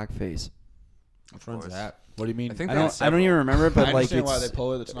blackface. Of one's course. that? What do you mean? I think I they had don't even remember it, but I like understand it's why they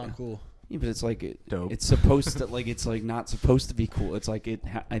pull it. It's not cool. yeah, but it's like Dope. it's supposed to like it's like not supposed to be cool. It's like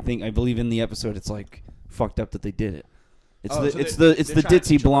I believe in the episode it's like fucked up that they did it. It's Oh, the so it's they- the it's they're the trying to ditzy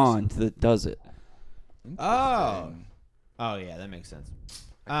teach us. blonde that does it. Oh. Oh, yeah, that makes sense.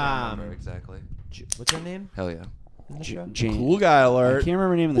 I can't remember exactly. What's her name Hell yeah. in the show? Jane. Cool guy I alert. can't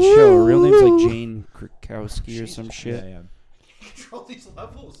remember the name of the show. Her real name's like Jane Krakowski or some shit. Yeah. Control these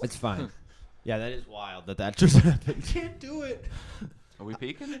levels. It's fine. Yeah, that is wild that just happened. Can't do it. Are we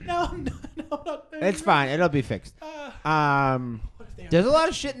peeking? No, I'm not. It's fine. It'll be fixed. What if they There's a lot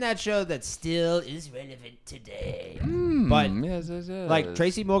of shit in that show that still is relevant today. But yes, yes, yes. like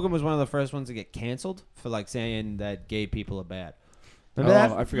Tracy Morgan was one of the first ones to get canceled for like saying that gay people are bad. Remember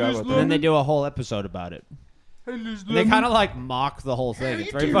that? I forgot about And then that. they do a whole episode about it. And they kind of like mock the whole thing.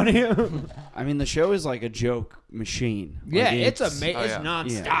 It's very funny. I mean, the show is like a joke machine. Yeah, Like, it's Oh, yeah.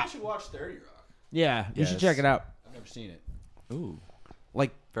 nonstop. I should watch 30 Rock. Yeah, you should Yes. check it out. I've never seen it. Ooh.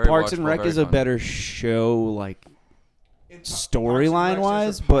 like Very Parks and watchable, Rec very is a fun. better show, like Parks storyline and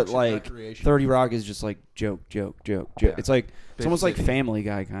wise, Rec's but Parks and like Recreation. 30 Rock is just like joke. Yeah. It's like it's Big almost like city. Family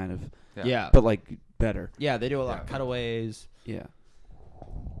Guy kind of, Yeah. but like better. Yeah, they do a lot of Yeah. cutaways. Yeah.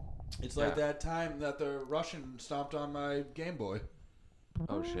 It's like Yeah. that time that the Russian stomped on my Game Boy.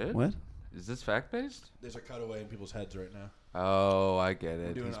 Oh shit. What? Is this fact based? There's a cutaway in people's heads right now. Oh, I get I'm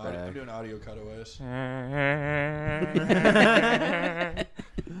it. doing, He's audio, I'm back. doing audio cutaways.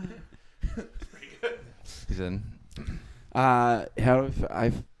 He's in. I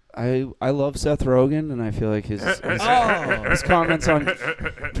love Seth Rogen, and I feel like his Oh. his comments on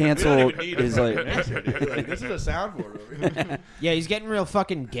cancel is like Like, this is a soundboard over here. Yeah, he's getting real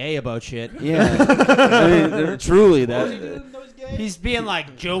fucking gay about shit. yeah. I mean, truly that. He's being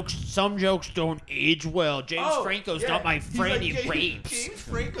like jokes. Some jokes don't age well. James Franco's not my friend. He rapes. James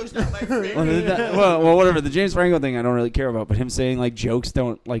Franco's not my friend. Well, whatever. The James Franco thing, I don't really care about. But him saying like jokes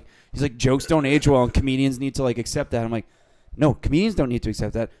don't like, he's like jokes don't age well, and comedians need to like accept that. I'm like, no, comedians don't need to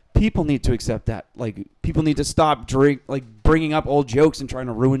accept that. People need to accept that. Like, people need to stop bringing up old jokes and trying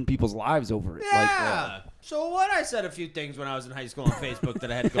to ruin people's lives over it. Yeah. So what? I said a few things when I was in high school on Facebook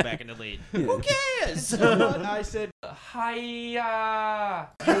that I had to go back and delete. Who cares? What I said. Haiyaaaa.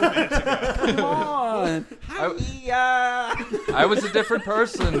 Come on. I was a different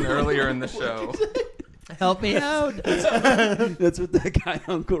person earlier in the show. Help me out. That's what that guy,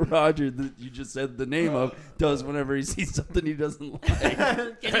 Uncle Roger, that you just said the name of, does whenever he sees something he doesn't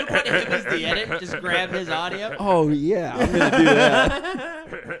like. Can you put him as the edit? Just grab his audio. Oh, yeah, I'm going to do that.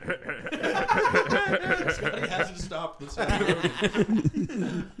 Scotty hasn't stopped this.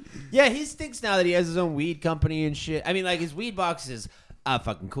 Yeah, he stinks now that he has his own weed company and shit. I mean, like, his weed box is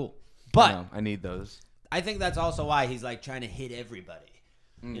fucking cool. But I need those. I think that's also why he's, like, trying to hit everybody.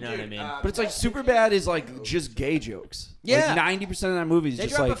 You know what I mean? But it's like Superbad is like just gay jokes. Yeah. Like 90% of that movie is They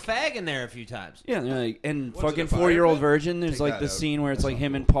just drop like. a fag in there a few times. Yeah, they're like, and What's it, fucking a fire 4-year-old pit? virgin. There's Take like that the out. scene where it's That's like not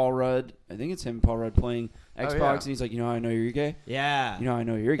him and cool. Paul Rudd. I think it's him and Paul Rudd playing Xbox, yeah. and he's like, you know, how I know you're gay. Yeah. You know, how I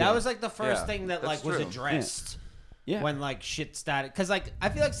know you're gay. That was like the first Yeah, thing that that's like was true. addressed yeah. when like shit started. Because like I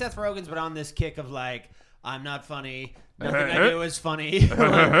feel like Seth Rogen's been on this kick of like I'm not funny. Nothing I do is funny.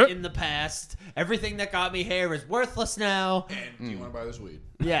 Like, in the past, everything that got me here is worthless now. And do you want to buy this weed?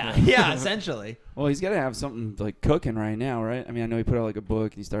 Yeah, yeah, essentially. Well, he's got to have something like cooking right now, right? I mean, I know he put out like a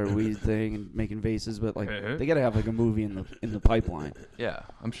book and he started a weed thing and making vases, but like they got to have like a movie in the pipeline. Yeah,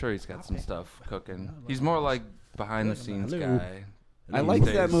 I'm sure he's got some stuff cooking. He's more like behind the scenes Hello. guy. I these liked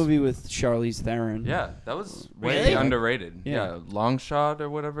that days. movie with Charlize Theron. Yeah, that was Really? really underrated. Yeah. Yeah, Long Shot or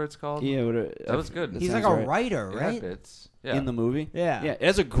whatever it's called. Yeah, That was good. that He's like sounds a right. writer, Yeah, right? bits. Yeah. In the movie. Yeah. Yeah, it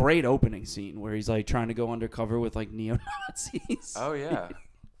has a great opening scene where he's like trying to go undercover with like neo-Nazis. Oh yeah,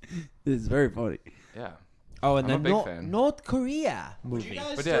 It's very funny. yeah. Oh, and I'm the a big fan. North Korea Would you movie.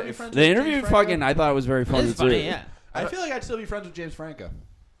 guys But still yeah, be if- friends The with interview James Franco? fucking I thought it was very funny It's funny, too. yeah. I feel like I'd still be friends with James Franco.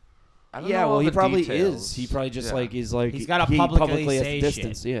 I don't Yeah, know all well, he the probably details. is. He probably just Yeah. like is like He's gotta he publicly at say the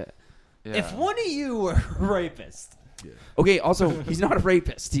distance. Yeah. Yeah. If one of you were a rapist, Okay. Also, he's not a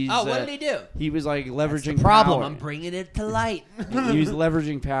rapist. He's what did he do? He was like leveraging Problem. power. I'm bringing it to light. He was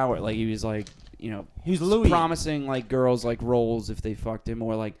leveraging power. Like he was like He was Louis. promising like girls like roles if they fucked him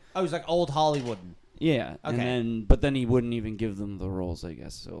or like Oh, he's like old Hollywood. yeah. Okay. And then he wouldn't even give them the roles. I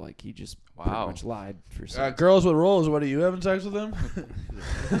guess so. Like he just pretty Wow. much lied for sex. Girls with roles. What are you having sex with them?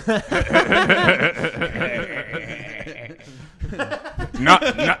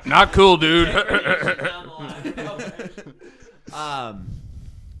 not cool, dude.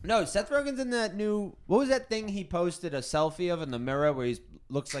 No, Seth Rogen's in that new. What was that thing he posted a selfie of in the mirror where he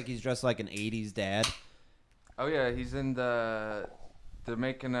looks like he's dressed like an '80s dad? Oh yeah, he's in the. They're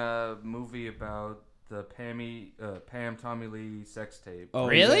making a movie about the Pam Tommy Lee sex tape. Oh,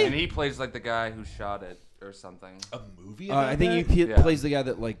 Really? And he plays like the guy who shot it or something. A movie? I think he Yeah. plays the guy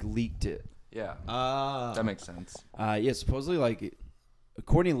that like leaked it. Yeah, Uh, that makes sense. Yeah, supposedly like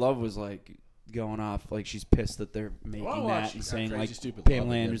Courtney Love was like going off like she's pissed that they're making Well, that she and got saying crazy like stupid Pamela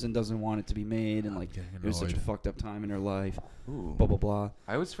love again. Anderson doesn't want it to be made and like getting it was such a annoyed. fucked up time in her life. Ooh. Blah blah blah.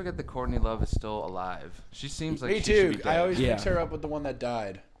 I always forget that Courtney Love is still alive. She seems like Me she should too. be I dead. always Yeah. mix her up with the one that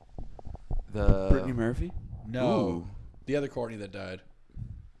died. the Brittany Murphy. No, Ooh. the other Courtney that died.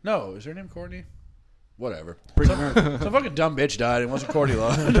 No, is her name Courtney? Whatever. Brittany Murphy. Some fucking dumb bitch died. It wasn't Courtney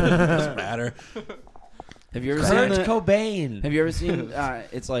Love. Doesn't matter. Have you ever Kurt seen? Cobain. Have you ever seen?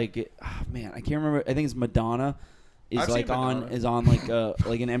 It's like, man, I can't remember. I think it's Madonna. Is I've like seen on Madonna. is on like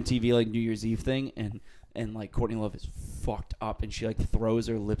an MTV like New Year's Eve thing and like Courtney Love is fucked up and she like throws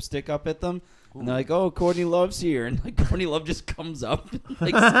her lipstick up at them and they're like, oh, Courtney Love's here, and like Courtney Love just comes up and,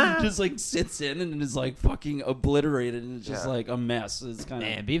 like just like sits in and is like fucking obliterated and it's just Yeah. like a mess. It's kind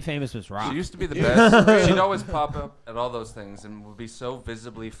Man, of being famous was She rock. used to be the best. She'd always pop up at all those things and would be so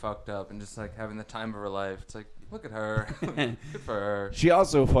visibly fucked up and just like having the time of her life. It's like, look at her. Good for her. She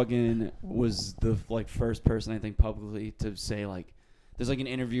also fucking was the like first person I think publicly to say like there's like an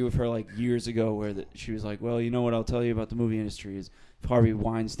interview with her like years ago where she was like, well, you know what I'll tell you about the movie industry is if Harvey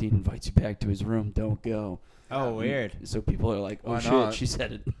Weinstein invites you back to his room, don't go. Oh, weird. So people are like, oh Why shit, not? she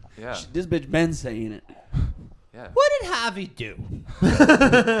said it. Yeah. This bitch Ben's saying it. Yeah. What did Harvey do?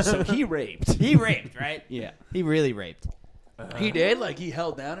 So he raped. He raped, right? Yeah. He really raped. He did? Like he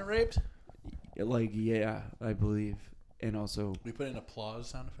held down and raped? Like, yeah, I believe. And also, We put in applause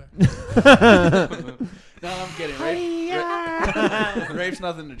sound effect. No, I'm kidding. Rape's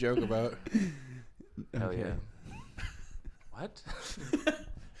nothing to joke about. Hell okay. yeah. What?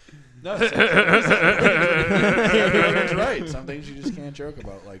 No, that's right. Some things you just can't joke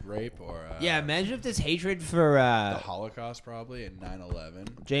about, like rape or Yeah, imagine if this hatred for the Holocaust, probably, and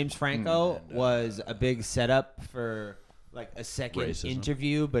 9/11. James Franco And, was a big setup for like a second Racism.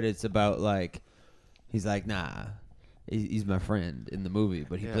 interview, but it's about like he's like, nah, he's my friend in the movie,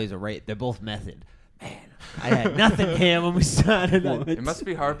 but he plays a They're both method. Man, I had nothing here when we started. It must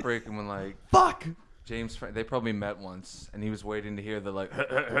be heartbreaking when like Fuck. they probably met once, and he was waiting to hear the like,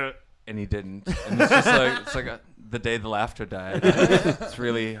 and he didn't. And it's just like the day the laughter died. It's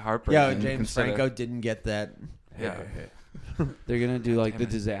really heartbreaking. Yo, to James consider. Franco didn't get that. Yeah. They're gonna do like Damn the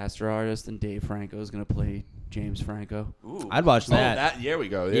it. disaster artist, and Dave Franco is gonna play James Franco. Ooh. I'd watch Oh, that. here we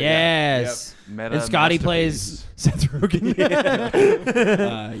go. Yeah. Yes. Meta And Scotty masterpiece. plays Seth Rogen.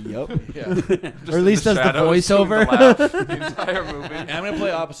 Yup. Yeah. Or at least does the shadows doing voiceover. the laugh the entire movie. And I'm gonna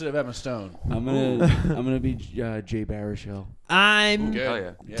play opposite of Emma Stone. I'm gonna be Jay Baruchel. I'm Good.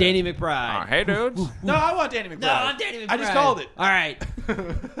 Oh, yeah. Danny McBride. Hey, dudes. No, I want Danny McBride. No, I'm Danny McBride. I just called it. All right.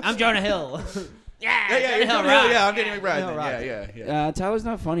 I'm Jonah Hill. Yeah, Jonah you're Hill Jonah rocks. Hill. Yeah, I'm Danny McBride. Hill Then. rocks. Yeah. Tyler's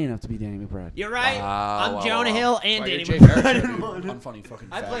not funny enough to be Danny McBride. You're right. Wow, I'm Jonah Hill and Why, Danny you're Jay McBride. Baruchel, dude. Unfunny fucking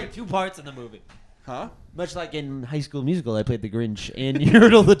I faggot. played 2 parts in the movie. Huh? Much like in High School Musical, I played the Grinch and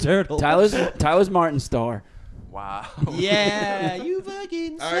Yertle the Turtle. Tyler's Martin Starr. Wow. Yeah, you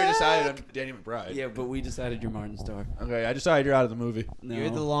fucking I already decided suck. I'm Danny McBride. Yeah, but we decided you're Martin Starr. Okay, I decided you're out of the movie. No. You're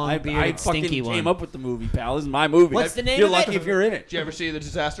the long I bearded, fucking stinky came one. up with the movie, pal. This is my movie. What's the name You're of it? lucky if you're in it. Did you ever see The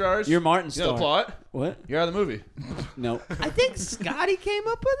Disaster Artist? You're Martin You know Starr. the plot? What? You're out of the movie. No. I think Scotty came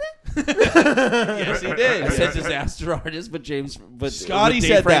up with it. Yes, he did. I said disaster artist, but Scotty Dave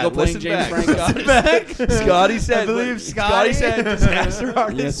said Franco that. playing Listen James back. Franco. Listen back. Scotty said. I believe Scotty said disaster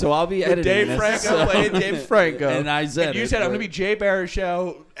artist. Yeah, so I'll be editing Dave this, Franco so- played James Franco. And I said And you it, said I'm but- gonna be Jay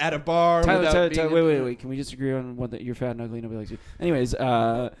Baruchel at a bar. Tyler, without being wait. Can we just agree on what that you're fat and ugly? Nobody likes you. Anyways,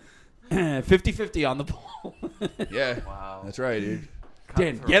 50-50 on the poll. Yeah, Wow. that's right, dude.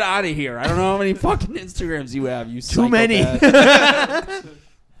 Dan, get out of here. I don't know how many fucking Instagrams you have. You Too many. psychopath.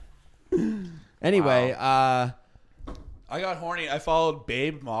 Anyway, I got horny. I followed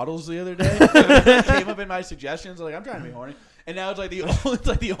Babe Models the other day. It came up in my suggestions. Like I'm trying to be horny, and now it's like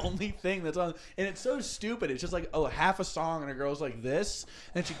the only thing that's on. And it's so stupid. It's just like half a song, and a girl's like this,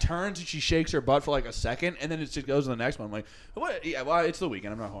 and she turns and she shakes her butt for like a second, and then it just goes to the next one. I'm like, what? Yeah, well, it's the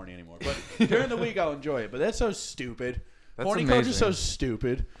weekend. I'm not horny anymore. But during the week, I'll enjoy it. But that's so stupid. That's Horny coach is so amazing.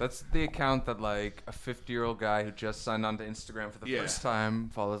 stupid. That's the account that like a 50-year-old guy who just signed on to Instagram for the Yeah. first time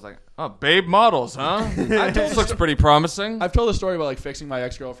follows. Like, oh, Babe Models, huh? I told This looks pretty promising. I've told a story about like fixing my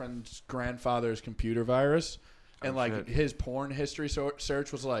ex-girlfriend's grandfather's computer virus, and like shit. his porn history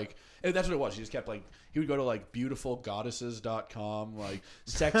search was like that's what it was. He just kept like he would go to like beautifulgoddesses.com, like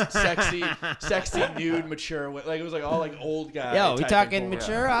sexy nude mature like it was like all like old guy. yo, we type talking info.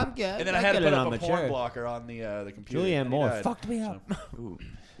 mature? I'm good. And then I had to put up a porn blocker on the computer. Julianne and he Moore died. fucked me up. Ooh.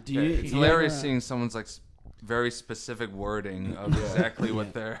 Do you, It's do you hilarious ever, seeing someone's like very specific wording of exactly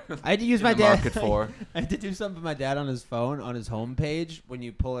what they're I had to use in my the dad. market for. I had to do something for my dad on his phone on his homepage. When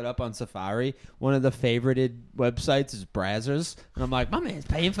you pull it up on Safari, one of the favorited websites is Brazzers, and I'm like, my man's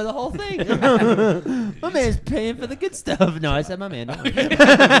paying for the whole thing. My man's paying for the good stuff. No, I said my man. Don't worry.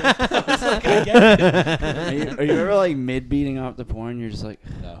 are you ever like mid beating off the porn? You're just like,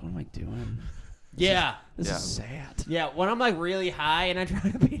 No. what am I doing? Yeah. This Yeah. is sad. Yeah, when I'm like really high and I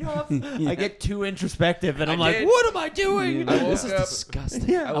try to beat off, I get too introspective and I'm I like, did. what am I doing? I this woke is up- disgusting.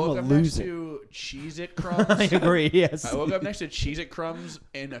 Yeah, I I'm a woke up next loser. to Cheez-It crumbs. I agree, yes. I woke up next to Cheez-It crumbs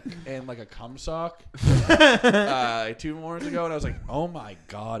in like a cum sock 2 mornings ago, and I was like, "Oh my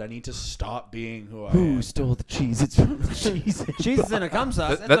god, I need to stop being who I Who am." stole the cheese? It's from the cheese. Jesus in a cum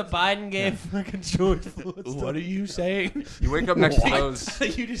sauce. That- That's what Biden gave fucking George Floyd. What are you saying? You wake up next to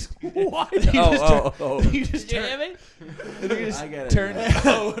those. you just What? you just Did you hear turn. me? You just I get it. turn.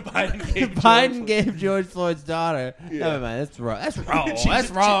 Oh, Biden gave Biden gave George Floyd's daughter. Yeah. Never mind. That's wrong. That's wrong. Cheez-It-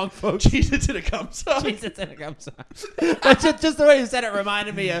 That's wrong, folks. Cheez-It in a cum sock. Jesus in a cum sauce. That's just the way you said it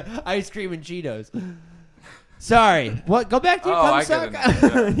reminded me of ice cream and Cheetos. Sorry. What? Go back to your Oh, cum I sock. get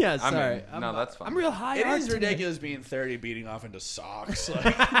it now. Yeah, I'm sorry. in. No, that's fine. I'm real high. It art is today. ridiculous being 30 beating off into socks.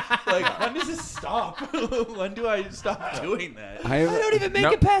 Like when does this stop? When do I stop doing that? I don't even make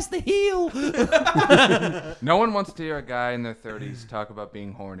No. it past the heel. No one wants to hear a guy in their 30s talk about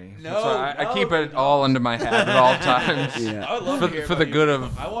being horny. No, So I no, keep it no. all under my hat at all times. Yeah. I would love For- to hear for about the good you.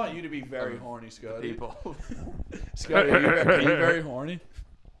 of- I want you to be very horny, Scotty. People. Scotty, are you very horny?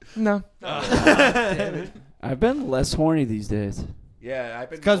 No. I've been less horny these days. Yeah, I've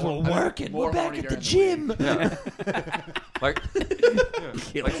been. Because more- we're I've been working. more We're back horny at the during week. gym. Yeah. Like,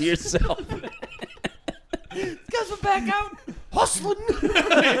 Kill yourself. Because we're back out hustling.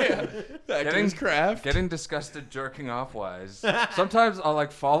 Yeah. Back to Getting- his craft. getting disgusted jerking off wise. Sometimes I'll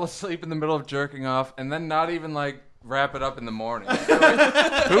like fall asleep in the middle of jerking off and then not even like wrap it up in the morning.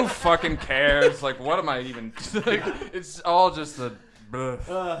 Like, who fucking cares? Like, what am I even? Like, it's all just a.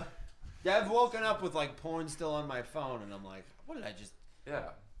 Yeah, I've woken up with like porn still on my phone, and I'm like, what did I just Yeah.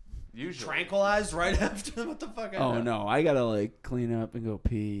 Usually. tranquilized right after? What the fuck? Oh no, I gotta like clean up and go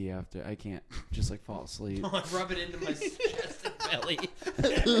pee after. I can't just like fall asleep. I rub it into my chest and belly.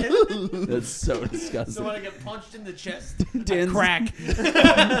 That's so disgusting. So when I get punched in the chest, Dan's, crack.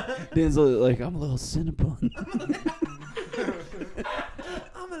 Dan's like, I'm a little Cinnabon.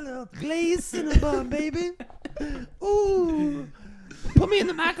 I'm a little glazed Cinnabon, baby. Ooh. Put me in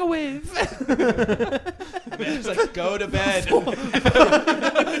the microwave. It's like, go to bed. Put me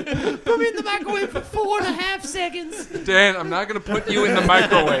in the microwave for 4.5 seconds. Dan, I'm not gonna put you in the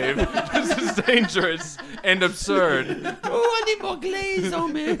microwave. This is dangerous and absurd. Oh, I need more glaze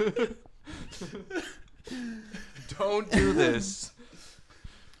on me. Don't do this.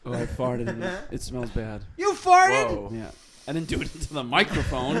 Oh, I farted. In it. It smells bad. You farted? Whoa. Yeah, I didn't do it into the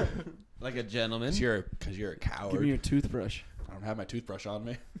microphone. Like a gentleman. Because you're a coward. Give me your toothbrush. I don't have my toothbrush on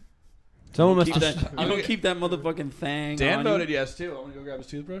me. Someone must Keep have. that, you don't keep that motherfucking thing. Dan on voted you. yes too. I'm gonna go grab his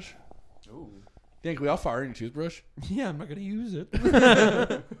toothbrush. Ooh. Dan, can we all fire in your toothbrush? Yeah, I'm not gonna use it.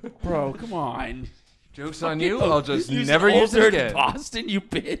 Bro, come on. Joke's on you. I'll just You never use it older in again. Boston, you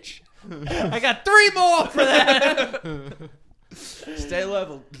bitch. I got 3 more for that. Stay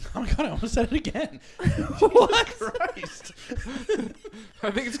level. Oh my god, I almost said it again. What? Christ.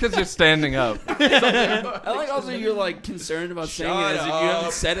 I think it's because you're standing up. I like also you're like concerned about saying it as if you up.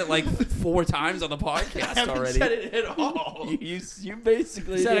 haven't said it like 4 times on the podcast I haven't already. said it at all. You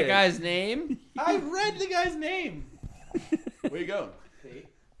basically Is that did. a guy's name? I read the guy's name. Where you going?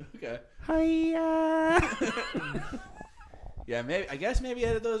 Okay. Haiyaaaa. Yeah, maybe. I guess maybe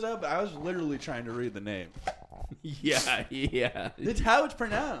edit those out, but I was literally trying to read the name. Yeah. That's how it's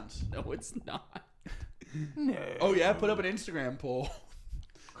pronounced. No, it's not. Oh yeah, put up an Instagram poll.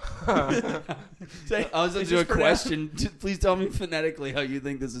 Say, I was going is to do a this pronounced? question. Please tell me phonetically how you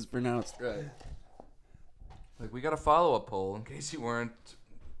think this is pronounced. Right. Like, we got a follow-up poll in case you weren't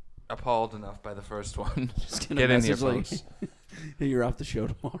appalled enough by the first one. Just gonna Get in here, message, like, folks. hey, you're off the show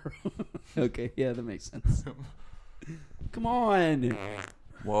tomorrow. Okay, yeah, that makes sense. Come on.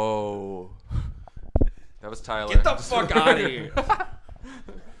 Whoa. That was Tyler. Get the fuck out of here.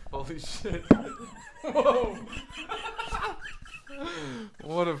 Holy shit. Whoa.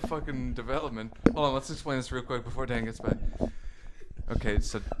 What a fucking development. Hold on, let's explain this real quick before Dan gets back. Okay,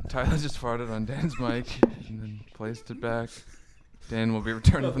 so Tyler just farted on Dan's mic and then placed it back. Dan will be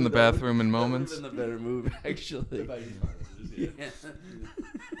returning from the bathroom in moments. That would have been the better move, actually. Yeah.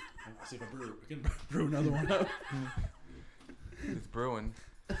 See if we can brew another one up. It's brewing.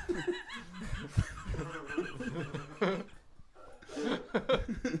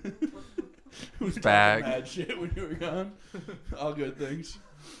 Who's back? Mad shit when you were gone. All good things.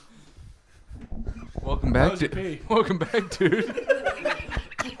 Welcome How back, was your dude. pee? Welcome back, dude.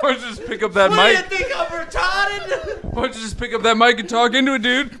 Why don't you just pick up that What do you mic? think I'm retarded? Why don't you just pick up that mic and talk into it,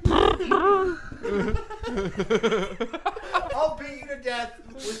 dude? I'll beat you to death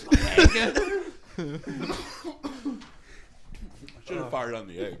with my egg. Should have fired on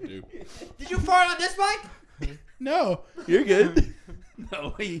the egg, dude. Did you fart on this mic? No. You're good.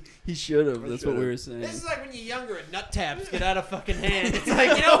 No, he should have. That's what we were saying. This is like when you're younger and nut taps get out of fucking hand. It's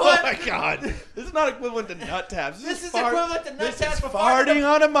like, you know what? Oh my god. This is not equivalent to nut taps. This is equivalent to nut This taps is for farting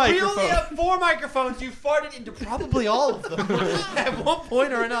on a We microphone. only have 4 microphones. You farted into probably all of them at one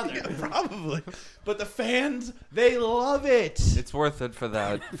point or another. Probably. But the fans, they love it. It's worth it for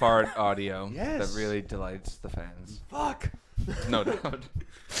that fart audio. Yes. That really delights the fans. Fuck. No doubt.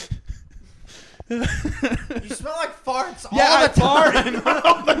 You smell like farts Yeah, all I the time. fart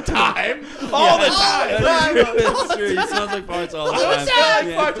all the time. All the time. That's true. He smells like farts all the I time. smell like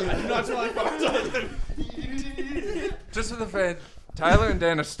Yeah. farts. I do not smell like farts all the time. Just for the fans, Tyler and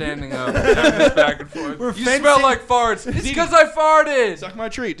Dan are standing up, having this back and forth. You fencing- smell like farts. It's because I farted. Suck my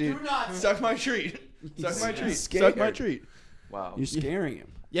treat, dude. Do not. Suck my treat. Suck my treat. scared. Suck my treat. Wow. You're scaring him.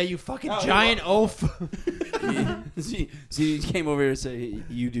 Yeah, you fucking Oh, giant oaf. See, he came over here to say, hey,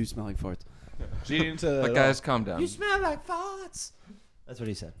 you do smell like farts. She didn't say that. But guys, calm down. You smell like farts. That's what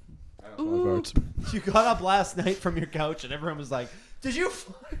he said. I don't smell like farts. You got up last night from your couch and everyone was like, did you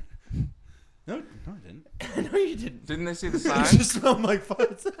fart? No, I didn't. No, you didn't. Didn't they see the You sign? just smell like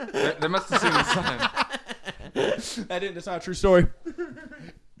farts. They must have seen the sign. I didn't. That's not a true story.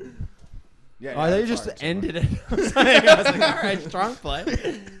 Yeah, Oh, I thought you just ended it. I was like, all right, strong play.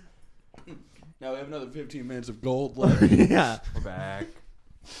 Now we have another 15 minutes of gold left. Yeah. We're back.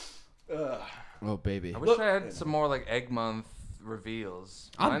 Ugh. Oh, baby. I wish I had some more like egg month reveals.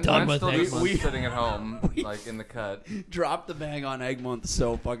 I'm done with still Egg just Month. sitting at home, like in the cut. Drop the bang on Egg Month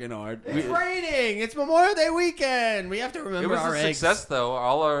so fucking hard. It's raining. It's Memorial Day weekend. We have to remember It was our a eggs. success, though.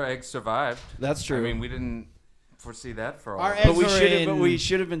 All our eggs survived. That's true. I mean, we didn't foresee that for all. Our of eggs us. but we in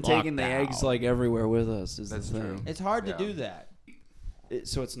should have been taking the lockdown. eggs like everywhere with us. Is That's the thing. true. It's hard to Yeah. do that,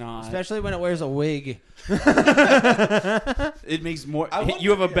 So it's not. especially when it wears a wig. It makes more. I wonder- You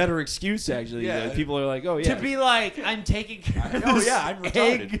have a better excuse actually. Yeah. Like, people are like, oh yeah. To be like, I'm taking care of Oh, this yeah, I'm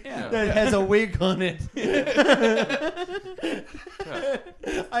retarded. egg Yeah. that has a wig on it.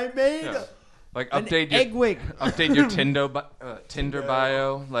 I made Yeah. Like an update your egg wig. update your Tinder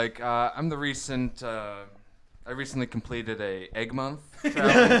bio. Like I'm the recent. I recently completed a egg month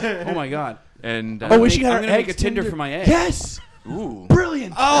challenge, oh my god. and Oh, we should I'm get our gonna make a eggs Tinder Tinder- for my eggs. Yes. ooh,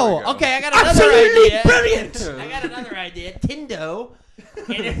 Brilliant. There we go. Oh, okay. I got another Absolutely idea. brilliant. I got another idea. Tindo,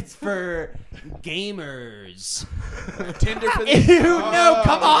 and it's for gamers. Tinder for the. Ew, no,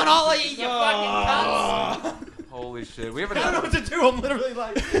 come on, all of you, you fucking cunts. holy shit! We haven't. I don't know what to do. I'm literally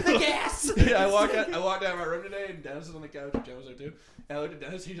like, the gas. Yeah, I walked down my room today, and Dennis was on the couch, and Jen was there too. And I looked at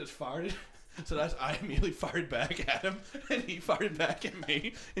Dennis, he just farted. So I immediately farted back at him, and he farted back at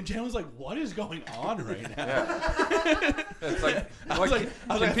me. And Jen was like, "What is going on right now?" Yeah. It's like, I was like,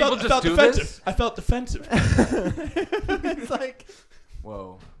 can people just felt do defensive. this? I felt defensive. It's like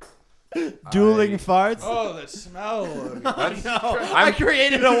Whoa. dueling farts. Oh, the smell. That's, I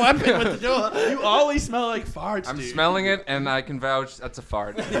created a weapon with the duel. You always smell like farts, I'm dude. smelling it, and I can vouch that's a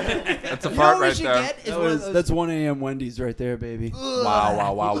fart. That's a You know fart what we right should there. get is one of those. That's 1 a.m. Wendy's right there, baby. Wow!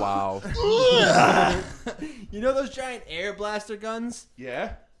 Wow! Wow! Wow! You know those giant air blaster guns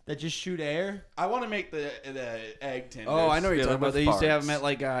Yeah. that just shoot air? I want to make the egg Tinder. Oh, I know what you're Fill talking it about. with They used to have farts. them at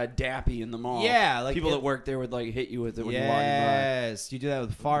like Dappy in the mall. Yeah, like people it- that work there would like hit you with it when you're Yes, you do that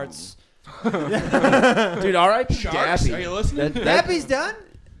with farts. walking by. Dude, R.I.P. Sharks, Dappy. are you listening? Dappy's done?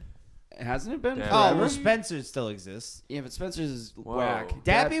 Hasn't it been? Yeah. Oh, forever? well, Spencer still exists. Yeah, but Spencer's is Whoa. whack.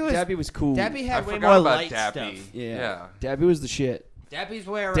 Dappy was cool. Dappy I had way forgot more about light Dappy. stuff. Yeah. Dappy was the shit. Dappy's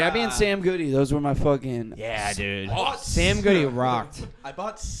where Dappy and Sam Goody, those were my fucking. Yeah, dude. Oh, Sam Goody rocked. I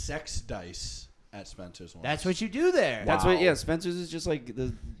bought sex dice at Spencer's once. That's what you do there. That's Wow. what. Yeah, Spencer's is just like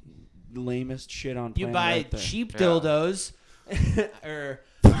the lamest shit on. You planet buy Earth there. cheap Yeah. dildos, or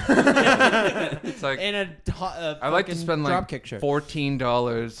It's like in I like to spend like dropkick shirt.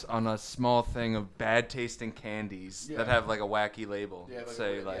 $14 on a small thing of bad tasting candies Yeah. that have like a wacky label. Yeah,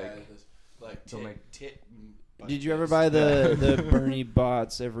 Say like tit, make- tit. Did you ever buy the Bernie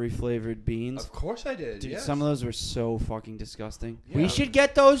Bott's every flavored beans? Of course I did. Dude, yes. some of those were so fucking disgusting. We Yeah. should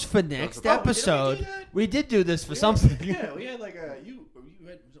get those for next are- Oh, did we do episode. that? We did do this for We had- something. Yeah, we had like you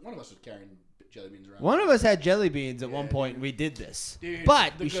had, one of us was carrying jelly beans around. One of us had jelly beans at one Yeah, point. dude. We did this, Dude,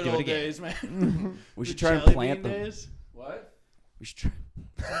 but the we should good do it old again. days, man. We The should try and jelly plant bean them. days. What? We should try.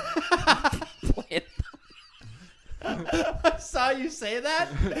 Plant I saw you say that,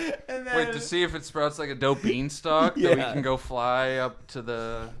 and then wait to see if it sprouts like a dope beanstalk that we Yeah. can go fly up to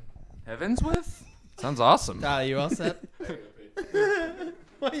the heavens with. Sounds awesome. Tyler, you all set?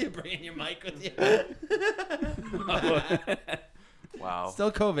 Why are you bringing your mic with you? Wow.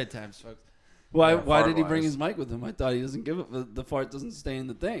 Still COVID times, folks. Why? Yeah, Why did he fart-wise. bring his mic with him? I thought he doesn't give it. The fart doesn't stay in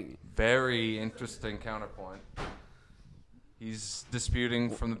the thing. Very interesting counterpoint. He's disputing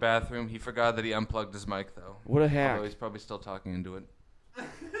from the bathroom. He forgot that he unplugged his mic though. What a hack! Although he's probably still talking into it.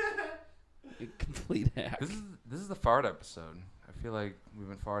 A complete hack. This is the fart episode. I feel like we've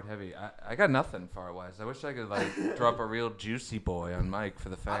been fart heavy. I got nothing fart wise. I wish I could like drop a real juicy boy on mic for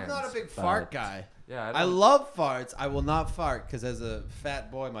the fans. I'm not a big but- fart guy. Yeah, I love farts. I will not fart because as a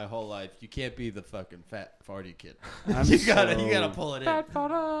fat boy my whole life, you can't be the fucking fat farty kid. I'm you gotta pull it in. fat fart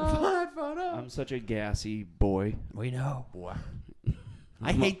up. Fat fart up. I'm such a gassy boy. We know. Boy.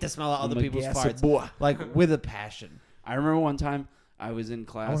 I hate the smell of I'm other a people's gassy farts, boy. like with a passion. I remember one time I was in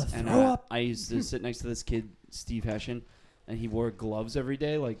class wanna and throw up. I used to sit next to this kid, Steve Hessian, and he wore gloves every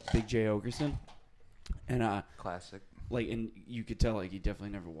day, like Big J Okerson. And Classic. like, and you could tell like he definitely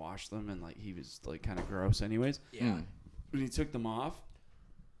never washed them, and like he was like kind of gross, anyways. Yeah. When he took them off,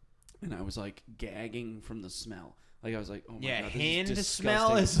 and I was like gagging from the smell. Like I was like, oh my Yeah, god, hand this is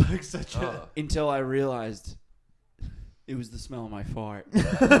smell disgusting. is like such a. Until I realized it was the smell of my fart.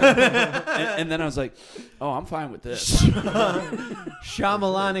 and then I was like, oh, I'm fine with this.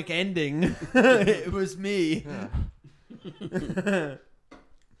 Shyamalanic ending. It was me. Yeah.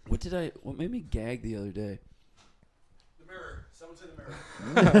 What made me gag the other day? The mirror. Someone's in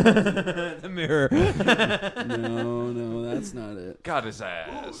the mirror. The mirror. No, that's not it. Got his Ooh, the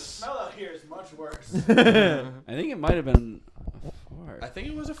ass. smell out here is much worse. I think it might have been a fart. I think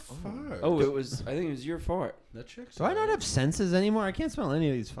it was a fart. Oh, it was. I think it was your fart. That chick's. Do I not have senses anymore? I can't smell any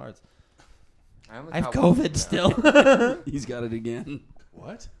of these farts. I only I have got COVID one. still. He's got it again.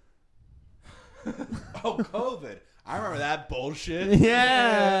 What? Oh, COVID. I remember that bullshit.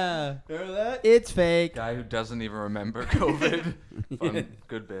 Yeah. Remember that? It's fake. Guy who doesn't even remember COVID. Fun, Yeah.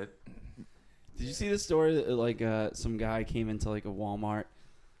 good bit. Did you see the story that like some guy came into like a Walmart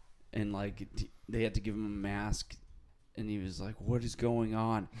and like they had to give him a mask and he was like, "What is going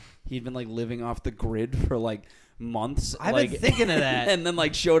on?" He'd been like living off the grid for like months. I've like, been thinking of that. and then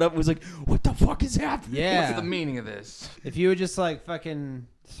like showed up and was like, "What the fuck is happening?" Yeah. What's the meaning of this? If you were just like fucking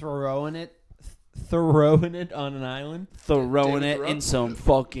throwing it on an island. Throwing David it in Ruff. some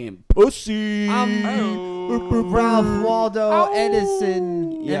fucking pussy. Ralph Waldo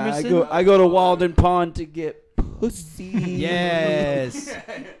Edison. Yeah, Emerson? I go to Walden Pond to get pussy. Yes.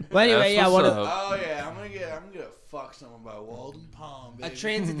 Well, anyway, That's yeah. what's One of, up. Oh yeah, I'm gonna fuck someone by Walden Pond, a baby.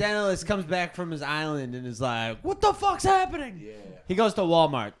 transcendentalist comes back from his island and is like, "What the fuck's happening?" Yeah. He goes to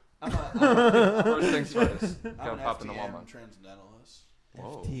Walmart. First things first. I'm Gotta an pop in the FTM Walmart. transcendentalist.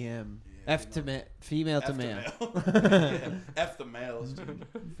 Whoa. TM. Yeah, F to female to F male. Yeah, F the males, dude.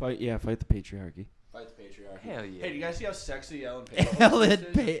 Fight the patriarchy. Fight the patriarchy. Hell yeah. Hey, do you guys see how sexy Ellen Page is?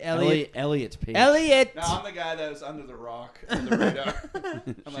 Elliot Page. Elliot. No, I'm the guy that was under the rock, under the radar.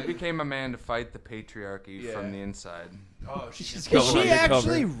 I'm She like, became a man to fight the patriarchy Yeah. from the inside. oh, she's Is going she undercover.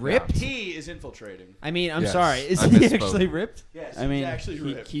 actually ripped? He is infiltrating. I mean, I'm Yes, sorry. Is I he misspoke. actually ripped? Yes, I mean, he's actually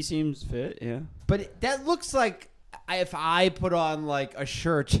ripped. he seems fit. Yeah. But that looks like if I put on like a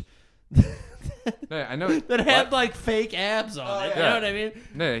shirt Yeah, I know. that had like fake abs on Oh, it. yeah. You know what I mean?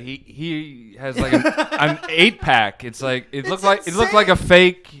 No, he has like an 8-pack. It's like it looked like a insane.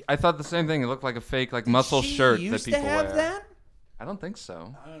 fake. I thought the same thing. It looked like a fake like muscle She shirt that used people to have wear. that? I don't think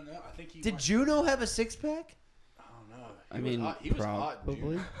so. I don't know. I think he Did might- Juno have a six pack? I don't know. I mean, he was hot, dude.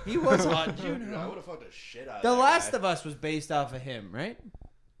 probably. He was hot, Dude, I Juno. would have fucked the shit out of The that Last guy. of Us was based off of him, right? Do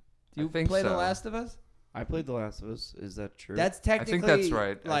I you think play The so. Last of Us? I played The Last of Us. Is that true? That's technically think that's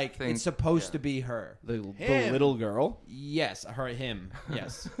right. I Like think- it's supposed yeah. to be her. the Him. little girl. Yes, him.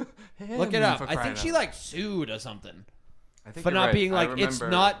 Yes. Him, Look it up. for I think crying she out. like sued or something I think for you're not right. being I like it's remember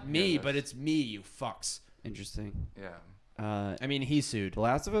not me, hearing but this. it's me. You fucks. Interesting. Yeah. I mean, he sued. The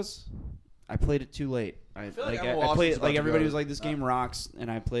Last of Us. I played it too late. I feel like like Emma I Watson's played about like to everybody go- was like, this game rocks,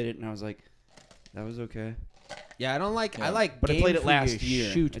 and I played it, and I was like, that was okay. Yeah, I don't like. I like. But I played it games where last you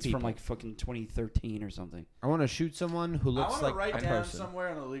year. Shoot It's people. from like fucking 2013 or something. I want to shoot someone who I looks want to like write a down person. somewhere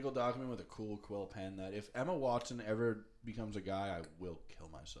in a legal document with a cool quill pen that if Emma Watson ever becomes a guy, I will kill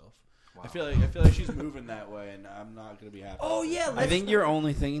myself. Wow. I feel like she's moving that way, and I'm not gonna be happy. Oh, with it. yeah, I think you're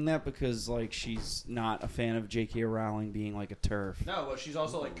only thinking that because like she's not a fan of J.K. Rowling being like a turf. No, but she's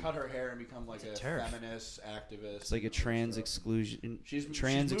also like cut her hair and become like a turf. feminist activist. It's like a trans exclusion, She's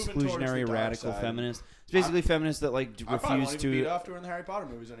trans moving towards the exclusionary dark radical side. feminist. It's basically feminists that like I probably refuse won't even beat to. off during the Harry Potter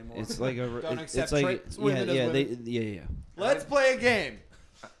movies anymore. It's like a. Don't It's accept like trans women as women. yeah. Let's play a game.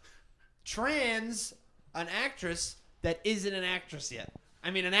 Trans, an actress that isn't an actress yet. I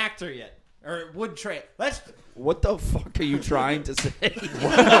mean, an actor yet, or would trans. Let's. What the fuck are you trying to say?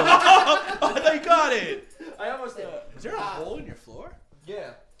 Oh, they got it. I almost did. Is there a hole in your floor?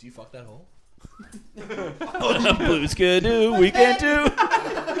 Yeah. Do you fuck that hole? Blues can do, we can do.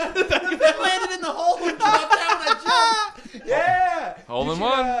 That landed in the hole and dropped down a jump. Yeah. Hole You in should,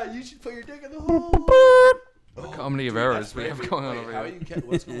 one. You should put your dick in the hole. What comedy of errors we have going on Wait, over how here. you get,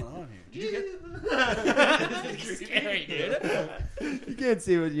 what's going on here? Did you get? Scary, dude. You can't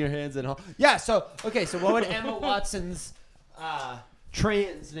see with your hands in hole. Yeah. So okay. So what would Emma Watson's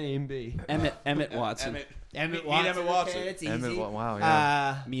trans name be? Emmett Watson. Meet Watson. Emmett Watson. Okay, it's easy. Wow,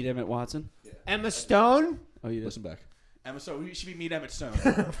 yeah. Meet Emmett Watson. Emma Stone. Oh, you Listen back. Emma Stone. We should be Meet Emmett Stone.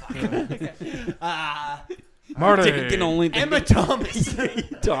 Marty. Can only think Emma of Thompson.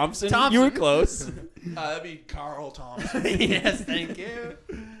 Thompson. Thompson. You were close. That'd be Carl Thompson. Yes, thank you.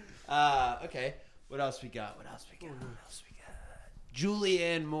 Okay. What else we got?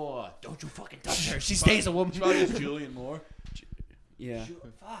 Julianne Moore. Don't you fucking touch her. She stays a woman. She probably is Julian Moore. Yeah.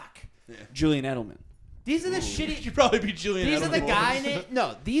 Fuck. Julian Edelman. These are the shitty. She'd probably be Julian. These are the Edelman. guy names.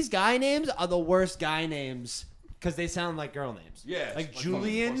 No, these guy names are the worst guy names because they sound like girl names. Yeah. Like fucking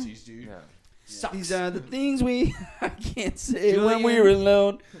Julian? pussies, dude. Yeah. Sucks. These are the things I can't say Julian. when we're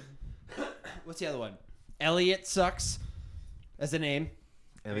alone. What's the other one? Elliot sucks as a name.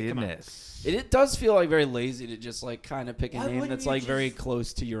 Elliot Come on. Ness. It does feel like very lazy to just like kind of pick a Why name wouldn't that's you like very just-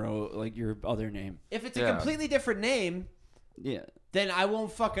 close to your own, like your other name. If it's a Yeah. completely different name, Yeah. then I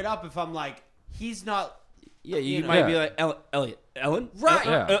won't fuck it up if I'm like, he's not Yeah, you You know. might Yeah. be like Elliot, Ellen, Right.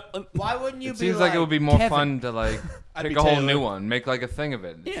 Yeah. Why wouldn't you It be seems like it would be more Kevin? fun to like I'd pick be a whole Taylor. new one, make like a thing of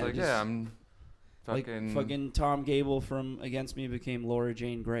it. It's Yeah, like, just- I'm like fucking, fucking Tom Gable from Against Me became Laura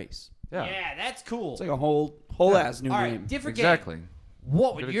Jane Grace. yeah, Yeah, that's cool. It's like a whole ass new All right, name. different exactly. game.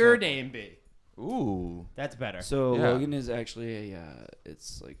 What would Good your example. name be? Ooh, That's better. So Yeah. Logan is actually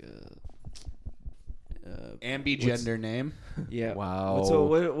it's like a. Ambigender name. Yeah. Wow. So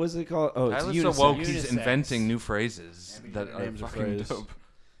what was it called? Oh, it's Tyler's so unisex. woke. He's Unisex. inventing new phrases Ambigender that are names are fucking phrases. dope.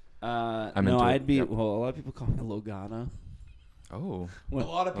 No, into it. I'd be. Yep. Well, a lot of people call me Logana. Oh, A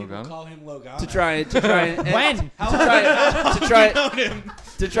lot of people Logano? call him Logano. To try and When?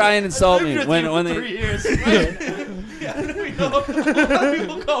 to try and insult me when they years. Yeah, we know. A lot of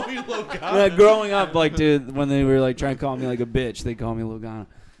people call me Logano. growing up, like, dude, when they were like trying to call me like a bitch, they call me Logana.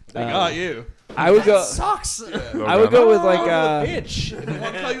 They got you. I would go. Sucks. I would go with like I would go with bitch. If they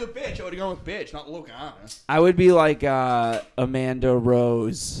want to call you a bitch, I would have gone with bitch, not Logano. I would be like Amanda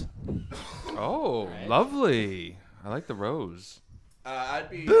Rose. oh, lovely. I like the rose. I'd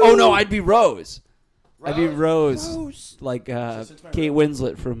be. Oh no, I'd be Rose. I'd be Rose, like since my Kate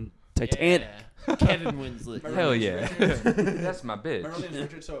Winslet from Titanic. Yeah. Kevin Winslet. My Hell real yeah. name's Richard. That's my My real bitch. name's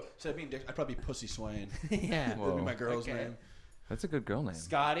Richard, so instead of being Dick, I'd probably be Pussy Swain. Yeah. That'd be Whoa. my girl's Okay. name. That's a good girl name.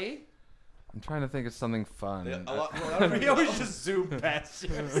 Scotty. I'm trying to think of something fun. Yeah, a lot, well, I don't We know. always just zoom past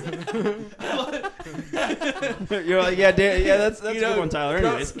you. You're like, yeah, that's You a know, good one, Tyler. grow-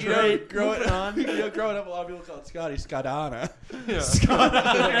 Anyways, growing up, a lot of people call it Scotty Scadana.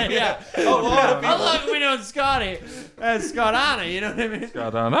 Yeah. Oh, a lot of How people. long have we known Scotty? That's Scott Anna, you know what I mean?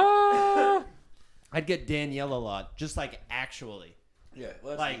 Scadana. I'd get Danielle a lot, just like actually. Yeah,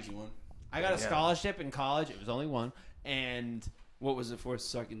 well, that's Like- an easy one. I got a Yeah. scholarship in college. It was only one. And what was it for?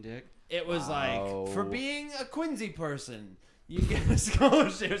 Sucking dick. it was Wow. like, for being a Quincy person, you get a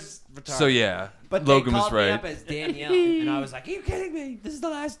scholarship. It's retarded. So yeah, But Logan they was called me right. up as Danielle. And I was like, are you kidding me? This is the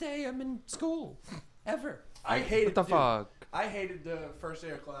last day I'm in school. Ever. I hated What the dude, fuck? I hated the first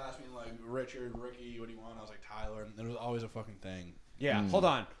day of class being like Richard, Ricky, what do you want? I was like Tyler, and it was always a fucking thing. Yeah, hold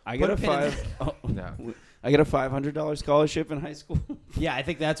on. I Put got a pin in five. that. Oh, Yeah. I got a $500 scholarship in high school. Yeah, I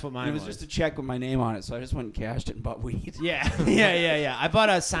think that's what And mine it was just a check with my name on it, so I just went and cashed it and bought weed. Yeah, yeah. I bought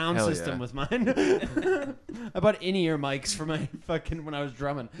a sound Hell system yeah. with mine. I bought in-ear mics for my fucking when I was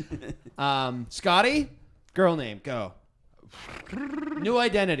drumming. Scotty, girl name, go. New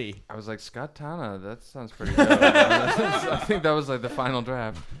identity. I was like, Scott Tana, that sounds pretty good. I think that was like the final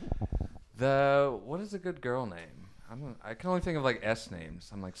draft. What is a good girl name? I can only think of like S names.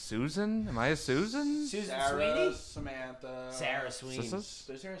 I'm like, Susan? Am I a Susan? Susan Sarah, Sweeney. Samantha, Sarah Sweeney. Sisters?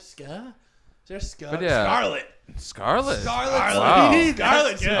 Is there a Ska? Is there a Ska? But yeah. Scarlet. Scarlet. Scarlet Sweeney.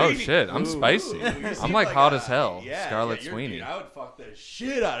 Scarlet Sweeney. Oh shit, I'm spicy. You I'm seem like hot a- as hell. Yeah, Scarlet yeah, Sweeney. Dude, I would fuck the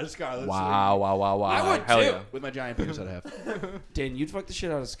shit out of Scarlet Wow, wow, wow, wow. I would Hell too. yeah. With my giant penis that I have. Dan, you'd fuck the shit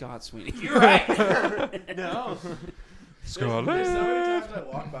out of Scott Sweeney. You're right. No. There's Scarlet. so many times I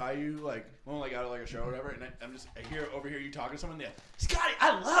walk by you, like when like out of like a show or whatever, and I overhear you talking to someone. There, Scotty,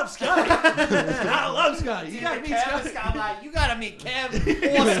 I love Scotty. I love Scotty. You gotta meet Scotty. Scott. You gotta meet Kev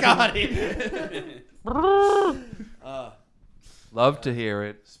or Scotty. Love to hear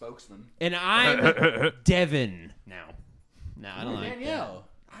it. Spokesman. And I'm Devin now. No, I don't like Danielle.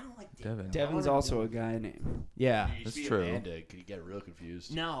 that. I don't like Devin. Devin. Devin's also a guy name. Yeah. You used That's to be true. Amanda. Could you get real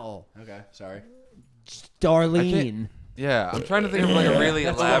confused? No. Okay, sorry. Darlene. Yeah, I'm trying to think of like a really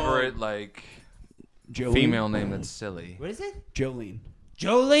elaborate like Jolene. female name that's silly. What is it? Jolene.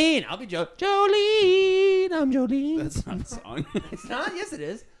 Jolene. I'll be Jolene. I'm Jolene. That's not a song. It's not? Yes, it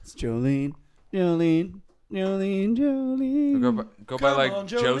is. It's Jolene. Jolene. Jolene. Jolene. Go by Come like on,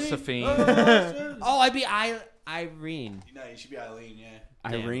 Jolene. Josephine. Oh, I'd be Irene. No, you should be Eileen. Yeah.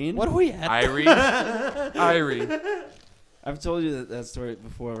 Irene. What are we at? Irie. Irie. I've told you that story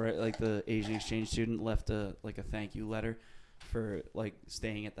before, right? Like the Asian exchange student left a thank you letter for like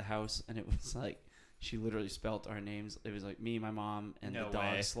staying at the house, and it was like she literally spelt our names. It was like me, my mom, and No the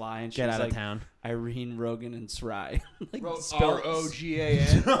dog way. Sly, and she Get was out like of town. Irene, Rogan, and Sry. Like Spelled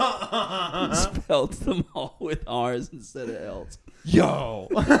ROGAN. spelled them all with R's instead of L's. Yo.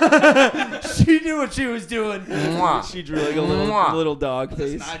 She knew what she was doing. Mwah. She drew like a Mwah. little dog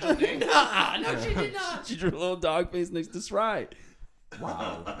face. Nigel Ding. No, she did not. She drew a little dog face next to Sry.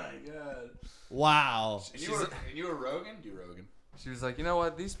 Oh my god. Wow. And you were Rogan? Do Rogan. She was like, you know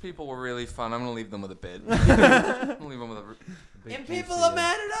what? These people were really fun. I'm gonna leave them with a bit. I'm gonna leave them with a big And people juicy, are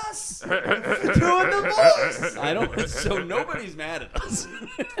mad at us for doing the voice. I don't. So nobody's mad at us.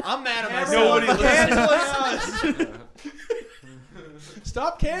 I'm mad at myself. Nobody canceling us.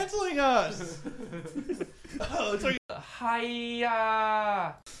 Stop canceling us. Oh, it's like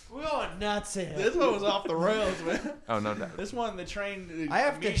Haiyaaaa. We're going nuts here. This one was off the rails, man. Oh, no doubt. This one, the train. I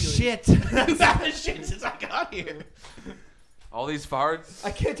have to immediately- shit. I've had shit since I got here. All these farts.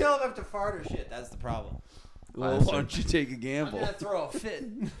 I can't tell if I have to fart or shit. That's the problem. Well, Classic. why don't you take a I'm gamble? gonna throw a fit.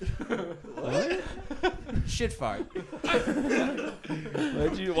 What? Shit fart.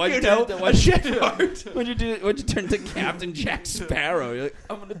 Why'd you Dude, tell? a Why'd you shit do- fart. Why'd you do? Why'd you turn to Captain Jack Sparrow? You're like,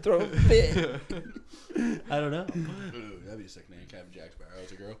 I'm gonna throw a fit. I don't know. Ooh, that'd be a sick name, Captain Jack Sparrow.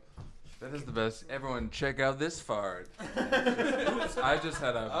 It's a girl. That is the best. Everyone, check out this fart. I just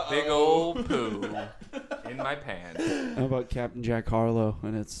had a big old poo in my pants. How about Captain Jack Harlow?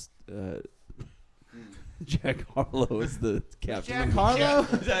 And it's Jack Harlow is the captain. Jack of the Harlow?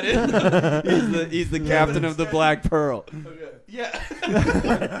 Is that it? he's the captain of the Black Pearl. Okay.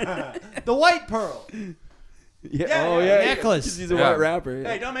 Yeah. The White Pearl. Yeah. Yeah, Oh yeah, yeah. necklace. 'Cause he's a Yeah. white rapper. Yeah.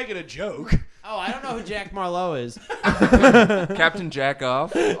 Hey, don't make it a joke. Oh, I don't know who Jack Marlowe is. Captain Jack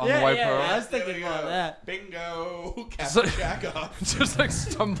Off on the White Pearl. I was There we thinking more of go. that. Bingo. Just Captain like- Jack off. Just like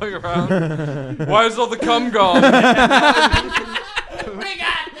stumbling around. Why is all the cum gone? We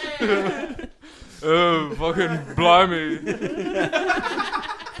got there. Oh, fucking blimey.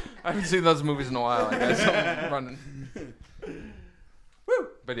 I haven't seen those movies in a while, I guess. I'm running. Woo!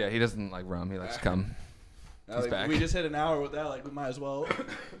 But yeah, he doesn't like rum. He likes cum. He's back. We just hit an hour with that. Like, we might as well.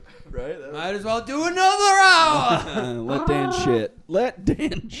 Right? That was- Might as well do another hour. Let Dan shit. Let Dan I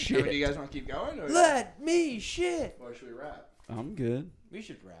mean, do shit. you guys want to keep going? Or, Let me shit. or should we wrap? I'm good We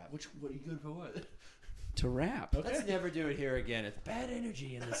should rap. What are you good for what? to rap. Okay. Let's never do it here again. It's bad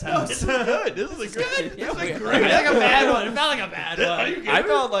energy in this No, house. this is good. This is a good. Yeah, This is a we- great. It felt like a bad one. It felt like a bad Are you one. kidding I me?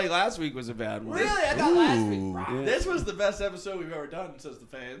 felt like last week was a bad one. Really? I thought last week. Ooh, rocked. yeah. This was the best episode we've ever done, says the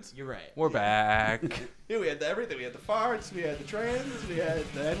fans. You're right. We're back. Yeah, we had everything. We had the farts, we had the trans, we had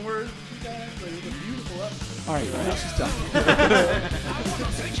the N-word. Like, it was a beautiful episode. All right, let's just talk.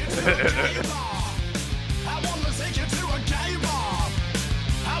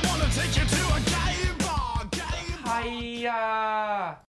 Haiyaaaa.